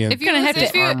champion. If you Gonna listen,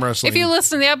 have to arm wrestling. if you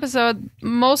listen to the episode,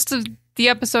 most of the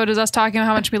episode is us talking about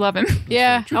how much we love him.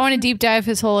 Yeah, I want to deep dive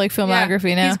his whole like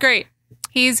filmography now. He's great.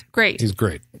 He's great. He's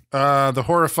great. The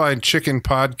Horrified Chicken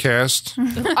Podcast.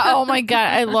 Oh my god,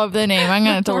 I love the name. I'm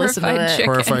gonna have to listen to Horrified that.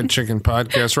 Chicken. Horrified Chicken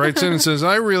Podcast writes in and says,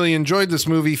 I really enjoyed this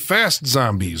movie. Fast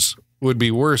zombies would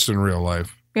be worse in real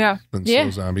life Yeah. than Yeah.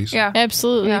 slow zombies. Yeah.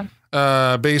 Absolutely.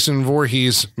 Yeah. Basin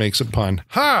Voorhees makes a pun.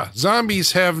 Ha!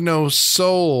 Zombies have no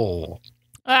soul.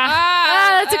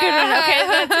 That's a good one.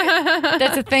 Okay,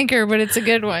 that's a thinker, but it's a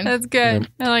good one. That's good.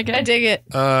 I like I it. dig it.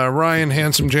 Ryan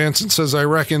Handsome Jansen says, I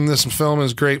reckon this film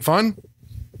is great fun.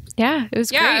 Yeah, it was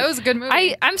great. Yeah, it was a good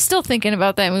movie. I'm still thinking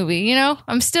about that movie, you know?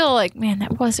 I'm still like, man,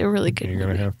 that was a really good You're movie.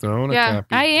 going to have to own a Yeah. copy.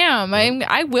 I am.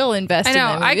 I will invest I in know.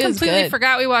 that movie. I It was completely good.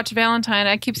 forgot we watched Valentine.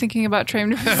 I keep thinking about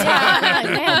Train to Busan. Yeah, I'm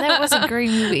like, man, that was a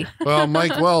great movie. Well,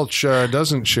 Mike Welch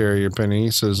doesn't share your opinion.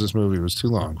 He says this movie was too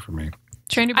long for me.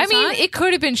 Train to Busan. I mean, it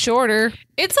could have been shorter.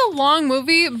 It's a long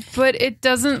movie, but it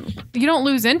doesn't. You don't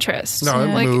lose interest. No, it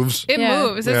Like, moves. It Yeah.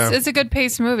 moves. Yeah. It's a good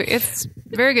paced movie. It's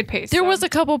very good pace. There so. was a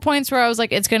couple points where I was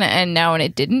like, it's going to end now, and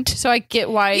it didn't. So I get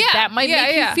why Yeah, that might yeah,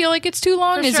 make yeah. you feel like it's too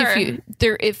long. For As sure. if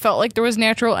it felt like there was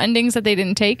natural endings that they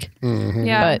didn't take.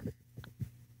 Yeah. But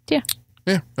yeah.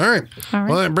 Yeah. All right. All right.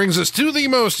 Well, that brings us to the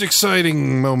most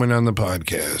exciting moment on the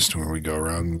podcast where we go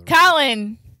around.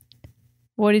 Colin,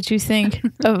 what did you think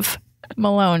of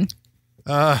Malone?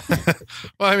 Well,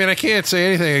 I mean, I can't say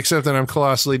anything except that I'm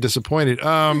colossally disappointed.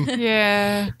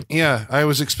 Yeah. Yeah, I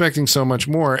was expecting so much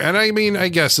more. And I mean, I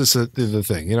guess this is the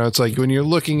thing. You know, it's like when you're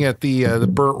looking at the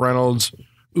Burt Reynolds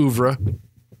oeuvre,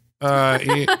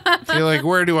 you're like,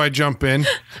 where do I jump in?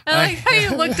 I like how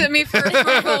you looked at me for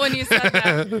approval when you said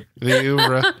that. The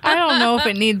oeuvre. I don't know if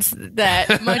it needs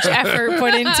that much effort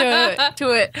put into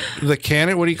it. The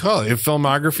canon, what do you call it?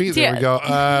 Filmography? There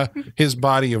Yeah. we go. His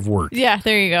body of work. Yeah,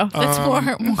 there you go. That's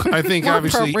more I think more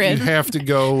obviously appropriate. you have to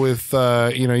go with,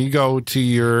 you go to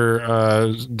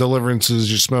your Deliverances,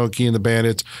 your Smokey and the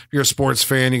Bandits. If you're a sports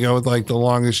fan, you go with like The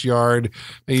Longest Yard.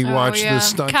 And you watch yeah. the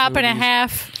stunt Cop and a movies.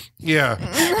 half. Yeah.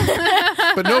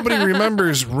 But nobody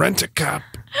remembers Rent a Cop.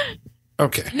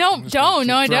 Okay. No, don't.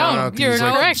 No, I Throwing out don't. these, You're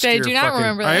like, correct. I obscure do not fucking-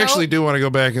 remember that. I actually do want to go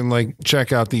back and like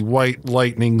check out the White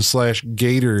Lightning /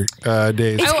 Gator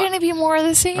days. It's going to be more of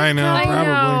the same. I know, I probably.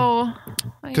 know.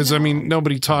 Because I mean,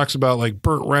 nobody talks about like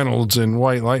Burt Reynolds and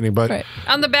White Lightning, but Right.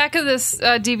 On the back of this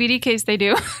DVD case, they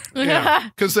do. yeah,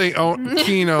 because they own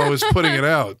Kino is putting it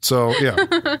out. So yeah,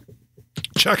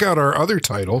 check out our other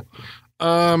title.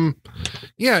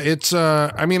 Yeah, it's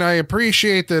I mean, I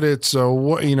appreciate that it's it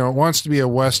wants to be a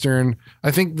Western. I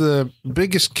think the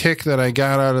biggest kick that I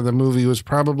got out of the movie was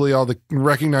probably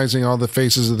recognizing all the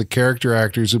faces of the character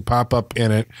actors who pop up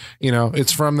in it. You know,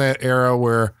 it's from that era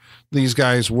where these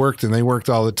guys worked and they worked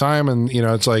all the time. And, you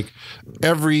know, it's like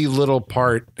every little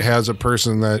part has a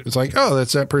person that it's like, oh,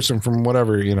 that's that person from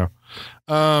whatever, you know.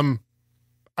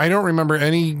 I don't remember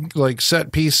any like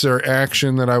set piece or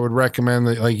action that I would recommend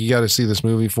that like you got to see this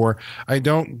movie for. I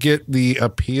don't get the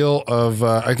appeal of,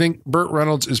 I think Burt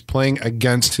Reynolds is playing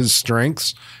against his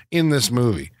strengths in this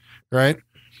movie, right?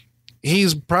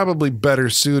 He's probably better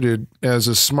suited as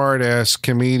a smart ass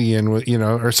comedian with, you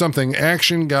know, or something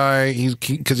action guy.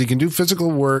 Because he can do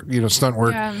physical work, you know, stunt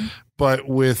work, Yeah. but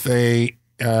with a,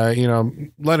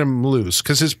 let him loose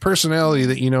because his personality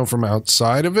that you know from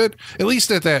outside of it, at least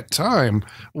at that time,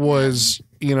 was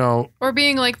Or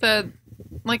being like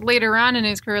later on in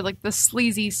his career, like the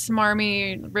sleazy,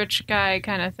 smarmy, rich guy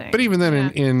kind of thing. But even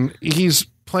then, in he's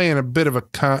playing a bit of a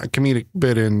comedic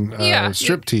bit in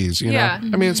striptease. You know, Yeah.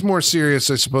 I mean, it's more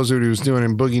serious, I suppose, what he was doing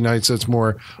in Boogie Nights. That's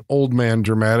more old man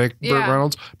dramatic, Burt Yeah.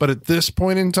 Reynolds. But at this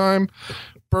point in time,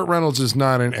 Burt Reynolds is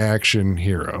not an action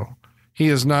hero. He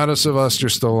is not a Sylvester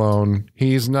Stallone.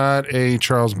 He's not a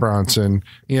Charles Bronson.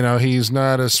 You know, he's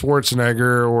not a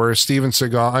Schwarzenegger or a Steven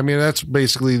Seagal. I mean, that's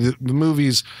basically the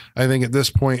movies, I think, at this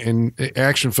point in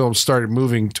action films started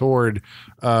moving toward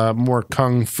more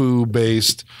kung fu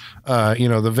based,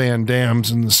 the Van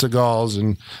Dams and the Seagals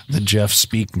and the Jeff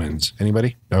Speakmans.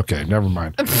 Anybody? Okay, never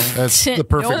mind. That's the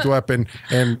perfect weapon.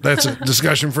 And that's a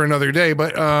discussion for another day.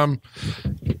 But Don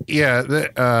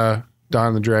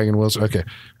the Dragon Wilson. Okay.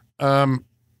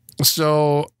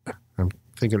 So I'm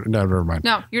thinking, no, never mind.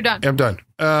 No, you're done. I'm done.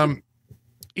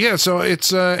 Yeah, so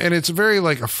it's and it's very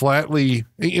like a flatly,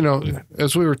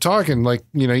 as we were talking, like,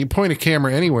 you point a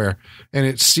camera anywhere and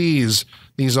it sees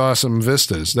these awesome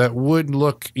vistas that would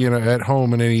look, at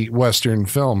home in any Western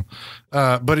film.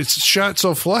 But it's shot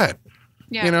so flat.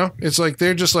 Yeah. It's like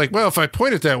they're just like, well, if I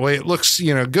point it that way, it looks,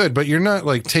 good, but you're not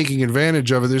like taking advantage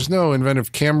of it. There's no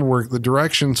inventive camera work. The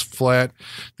direction's flat.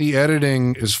 The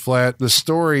editing is flat. The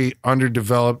story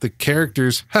underdeveloped. The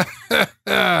characters,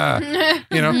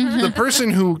 The person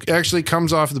who actually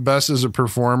comes off the best as a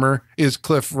performer is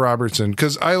Cliff Robertson,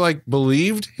 because I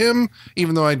believed him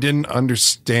even though I didn't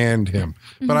understand him,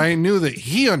 but I knew that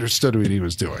he understood what he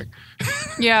was doing.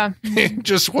 Yeah. It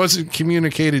just wasn't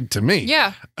communicated to me.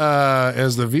 Yeah.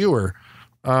 As the viewer.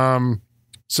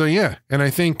 So yeah, and I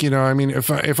think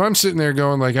if I'm sitting there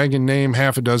going I can name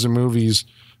half a dozen movies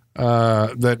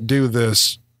that do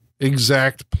this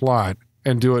exact plot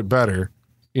and do it better.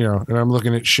 And I'm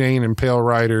looking at Shane and Pale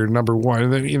Rider #1,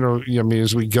 and then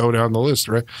as we go down the list,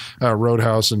 right,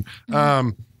 Roadhouse, and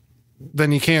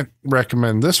then you can't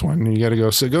recommend this one. You got to go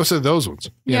see those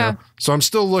ones. You know? So I'm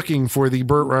still looking for the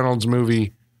Burt Reynolds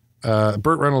movie,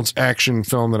 Burt Reynolds action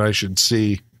film that I should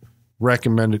see.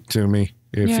 Recommend it to me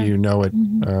if you know it,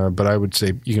 but I would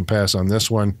say you can pass on this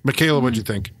one. Michaela, what'd you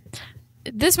think?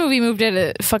 This movie moved at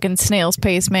a fucking snail's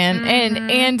pace, man,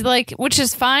 and which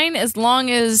is fine as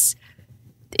long as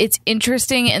it's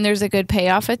interesting and there's a good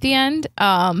payoff at the end.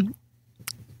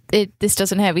 This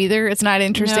doesn't have either. It's not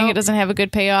interesting. Nope. It doesn't have a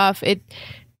good payoff.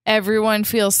 Everyone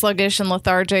feels sluggish and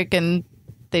lethargic and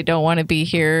they don't want to be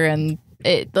here. And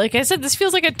like I said, this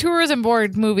feels like a tourism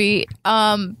board movie.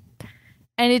 And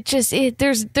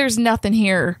there's nothing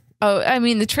here. Oh, I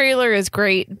mean, the trailer is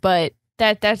great, but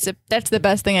that's the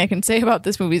best thing I can say about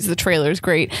this movie is the trailer is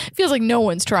great. It feels like no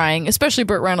one's trying, especially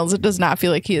Burt Reynolds. It does not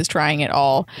feel like he is trying at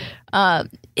all. Wow,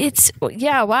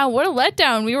 what a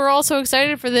letdown. We were all so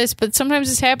excited for this, but sometimes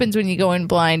this happens when you go in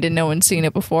blind and no one's seen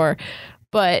it before.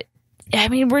 But I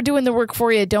mean, we're doing the work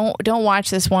for you. Don't watch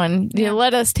this one.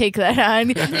 Let us take that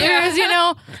on.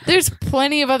 There's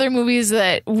plenty of other movies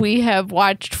that we have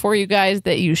watched for you guys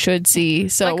that you should see.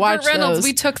 So watch Burt Reynolds, those.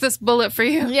 we took this bullet for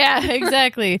you. Yeah,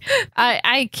 exactly.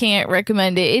 I can't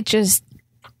recommend it. It just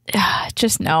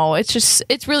no. It's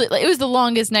really. It was the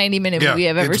longest 90-minute movie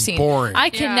I've ever seen. Boring. I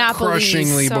cannot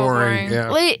crushingly believe. boring.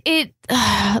 Yeah.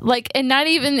 And not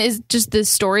even is just the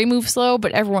story moves slow,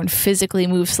 but everyone physically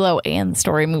moves slow and the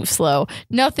story moves slow.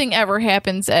 Nothing ever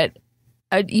happens at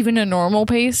even a normal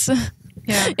pace.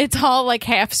 Yeah. It's all like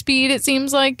half speed, it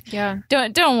seems like. Yeah.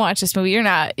 Don't watch this movie. You're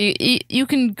not. You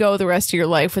can go the rest of your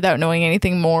life without knowing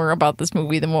anything more about this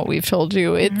movie than what we've told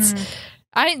you. It's.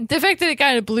 The fact that it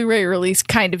got a Blu-ray release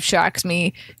kind of shocks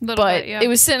me, but it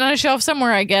was sitting on a shelf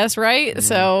somewhere, I guess, right?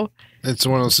 So it's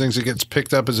one of those things that gets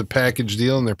picked up as a package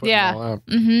deal, and they're putting it all out.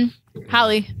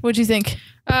 Holly, what'd you think?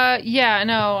 We're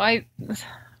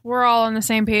all on the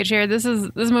same page here. This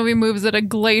movie moves at a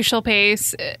glacial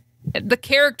pace. The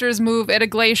characters move at a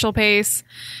glacial pace.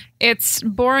 It's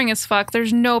boring as fuck.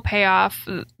 There's no payoff.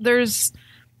 There's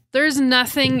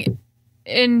nothing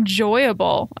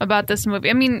enjoyable about this movie.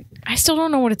 I mean, I still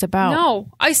don't know what it's about. No,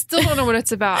 I still don't know what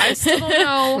it's about. I still don't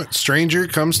know. Stranger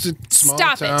comes to small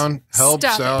town, helps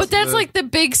out. But that's like the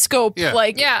big scope.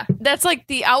 Yeah. That's like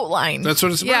the outline. That's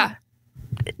what it's about. Yeah.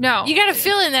 No. You got to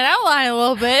fill in that outline a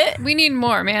little bit. We need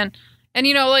more, man. And,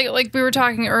 like we were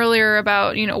talking earlier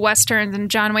about, Westerns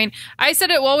and John Wayne. I said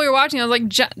it while we were watching. I was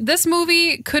like, this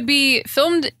movie could be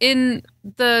filmed in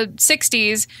the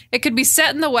 60s. It could be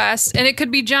set in the West, and it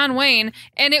could be John Wayne,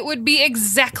 and it would be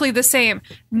exactly the same.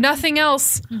 Nothing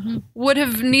else would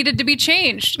have needed to be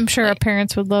changed. I'm sure our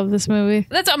parents would love this movie.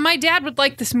 My dad would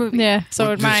like this movie. Yeah, so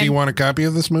would mine. Does he want a copy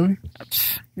of this movie?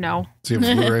 No. Does he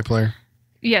have a Blu-ray player?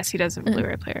 Yes, he does have a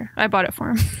Blu-ray player. I bought it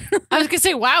for him. I was going to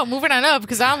say, wow, moving on up,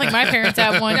 because I don't think my parents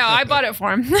have one. No, I bought it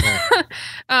for him.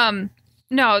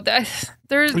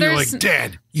 There's You're like,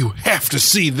 Dad, you have to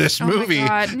see this movie.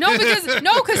 My God. No,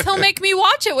 because he'll make me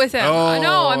watch it with him.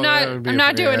 No, I'm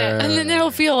not doing it. And then it'll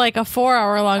feel like a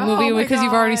 4-hour long movie because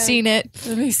you've already seen it.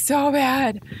 It'll be so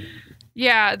bad.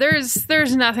 Yeah,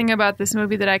 there's nothing about this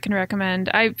movie that I can recommend.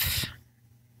 I'm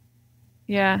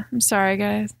sorry,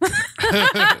 guys.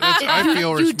 I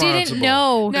feel responsible. You didn't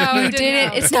know. No, you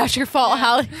didn't. It's not your fault,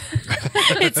 Holly.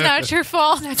 It's not your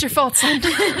fault. It's not your fault, son.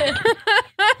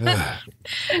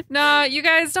 No, you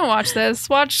guys don't watch this.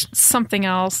 Watch something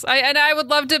else. I would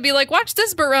love to be like, watch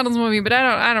this Burt Reynolds movie, but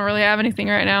I don't really have anything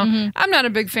right now. I'm not a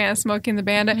big fan of Smokey and the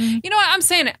Bandit. You know what? I'm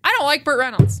saying it. I don't like Burt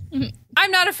Reynolds. I'm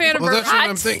not a fan of Burt Reynolds. That's what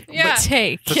I'm thinking. Yeah.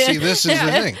 But see, this is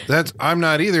the thing. I'm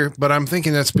not either, but I'm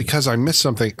thinking that's because I missed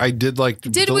something. I did like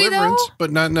Deliverance, but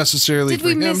not necessarily for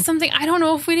him. Did we miss something? I don't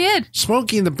know if we did.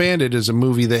 Smokey and the Bandit is a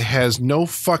movie that has no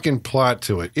fucking plot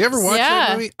to it. You ever watch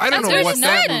that movie? I don't know what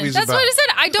that movie's about. That's what I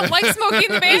said. I don't like Smokey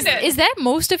and the Bandit. Is that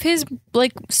most of his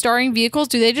starring vehicles?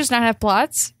 Do they just not have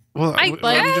plots? Well, I'm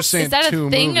just saying, is that a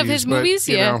thing movies, of his movies?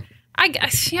 But,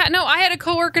 I had a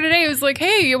coworker today who was like,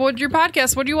 "Hey, what's your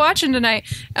podcast? What are you watching tonight?"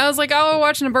 And I was like, "Oh, we're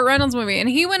watching a Burt Reynolds movie." And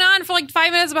he went on for like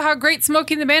 5 minutes about how great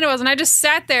Smokey and the Bandit was, and I just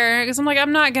sat there because I'm like,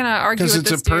 I'm not gonna argue with this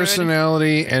because it's a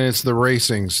personality and it's the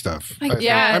racing stuff.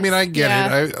 I mean, I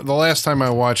get it. The last time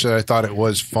I watched it, I thought it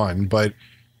was fun, but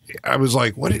I was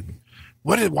like,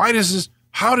 why does this?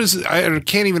 How does it? I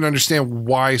can't even understand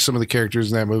why some of the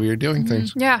characters in that movie are doing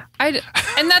things. Yeah, and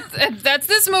that's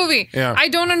this movie. Yeah. I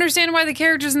don't understand why the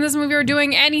characters in this movie are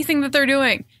doing anything that they're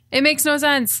doing. It makes no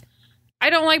sense. I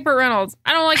don't like Burt Reynolds.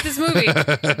 I don't like this movie.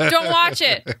 Don't watch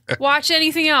it. Watch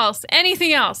anything else.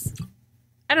 Anything else.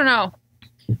 I don't know.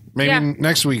 Maybe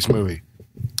next week's movie.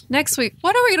 Next week.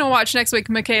 What are we going to watch next week,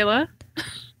 Michaela?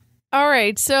 All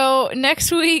right. So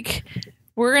next week,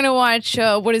 we're going to watch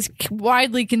what is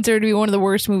widely considered to be one of the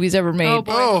worst movies ever made. Oh,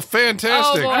 boy. Oh,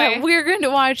 fantastic. Oh, boy. We're going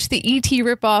to watch the E.T.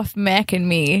 ripoff Mac and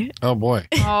Me. Oh, boy.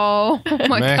 Oh,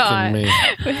 my Mac God. and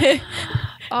me.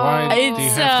 Why do you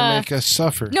It's, have to make us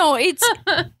suffer? No, it's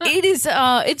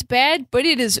bad, but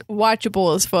it is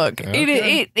watchable as fuck.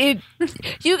 Okay.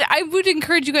 I would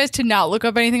encourage you guys to not look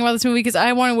up anything about this movie because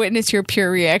I want to witness your pure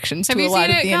reactions to Have a you lot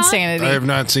seen of it, the Colin? insanity. I have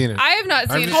not seen it. I have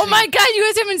not seen it. Oh my god, you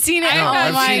guys haven't seen it? No, Oh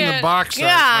I've my seen the box art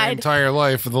my entire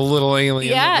life of the little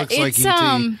alien that looks like it's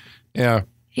E.T. Yeah.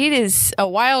 it is a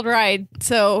wild ride.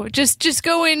 So just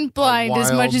go in blind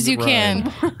as much as you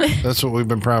can. That's what we've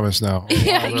been promised now.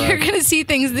 Yeah, you're gonna see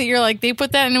things that you're like, they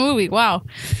put that in a movie. Wow.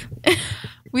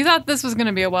 We thought this was going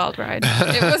to be a wild ride.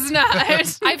 It was not.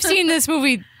 I've seen this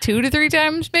movie 2 to 3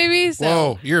 times, maybe. So.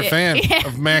 Whoa, you're a fan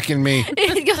of Mac and Me.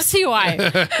 You'll see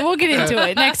why. We'll get into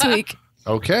it next week.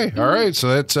 Okay, all right. So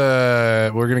that's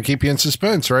we're gonna keep you in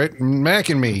suspense, right? Mac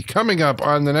and Me coming up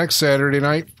on the next Saturday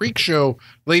night freak show,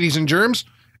 ladies and germs.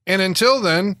 And until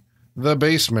then, the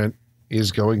basement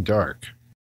is going dark.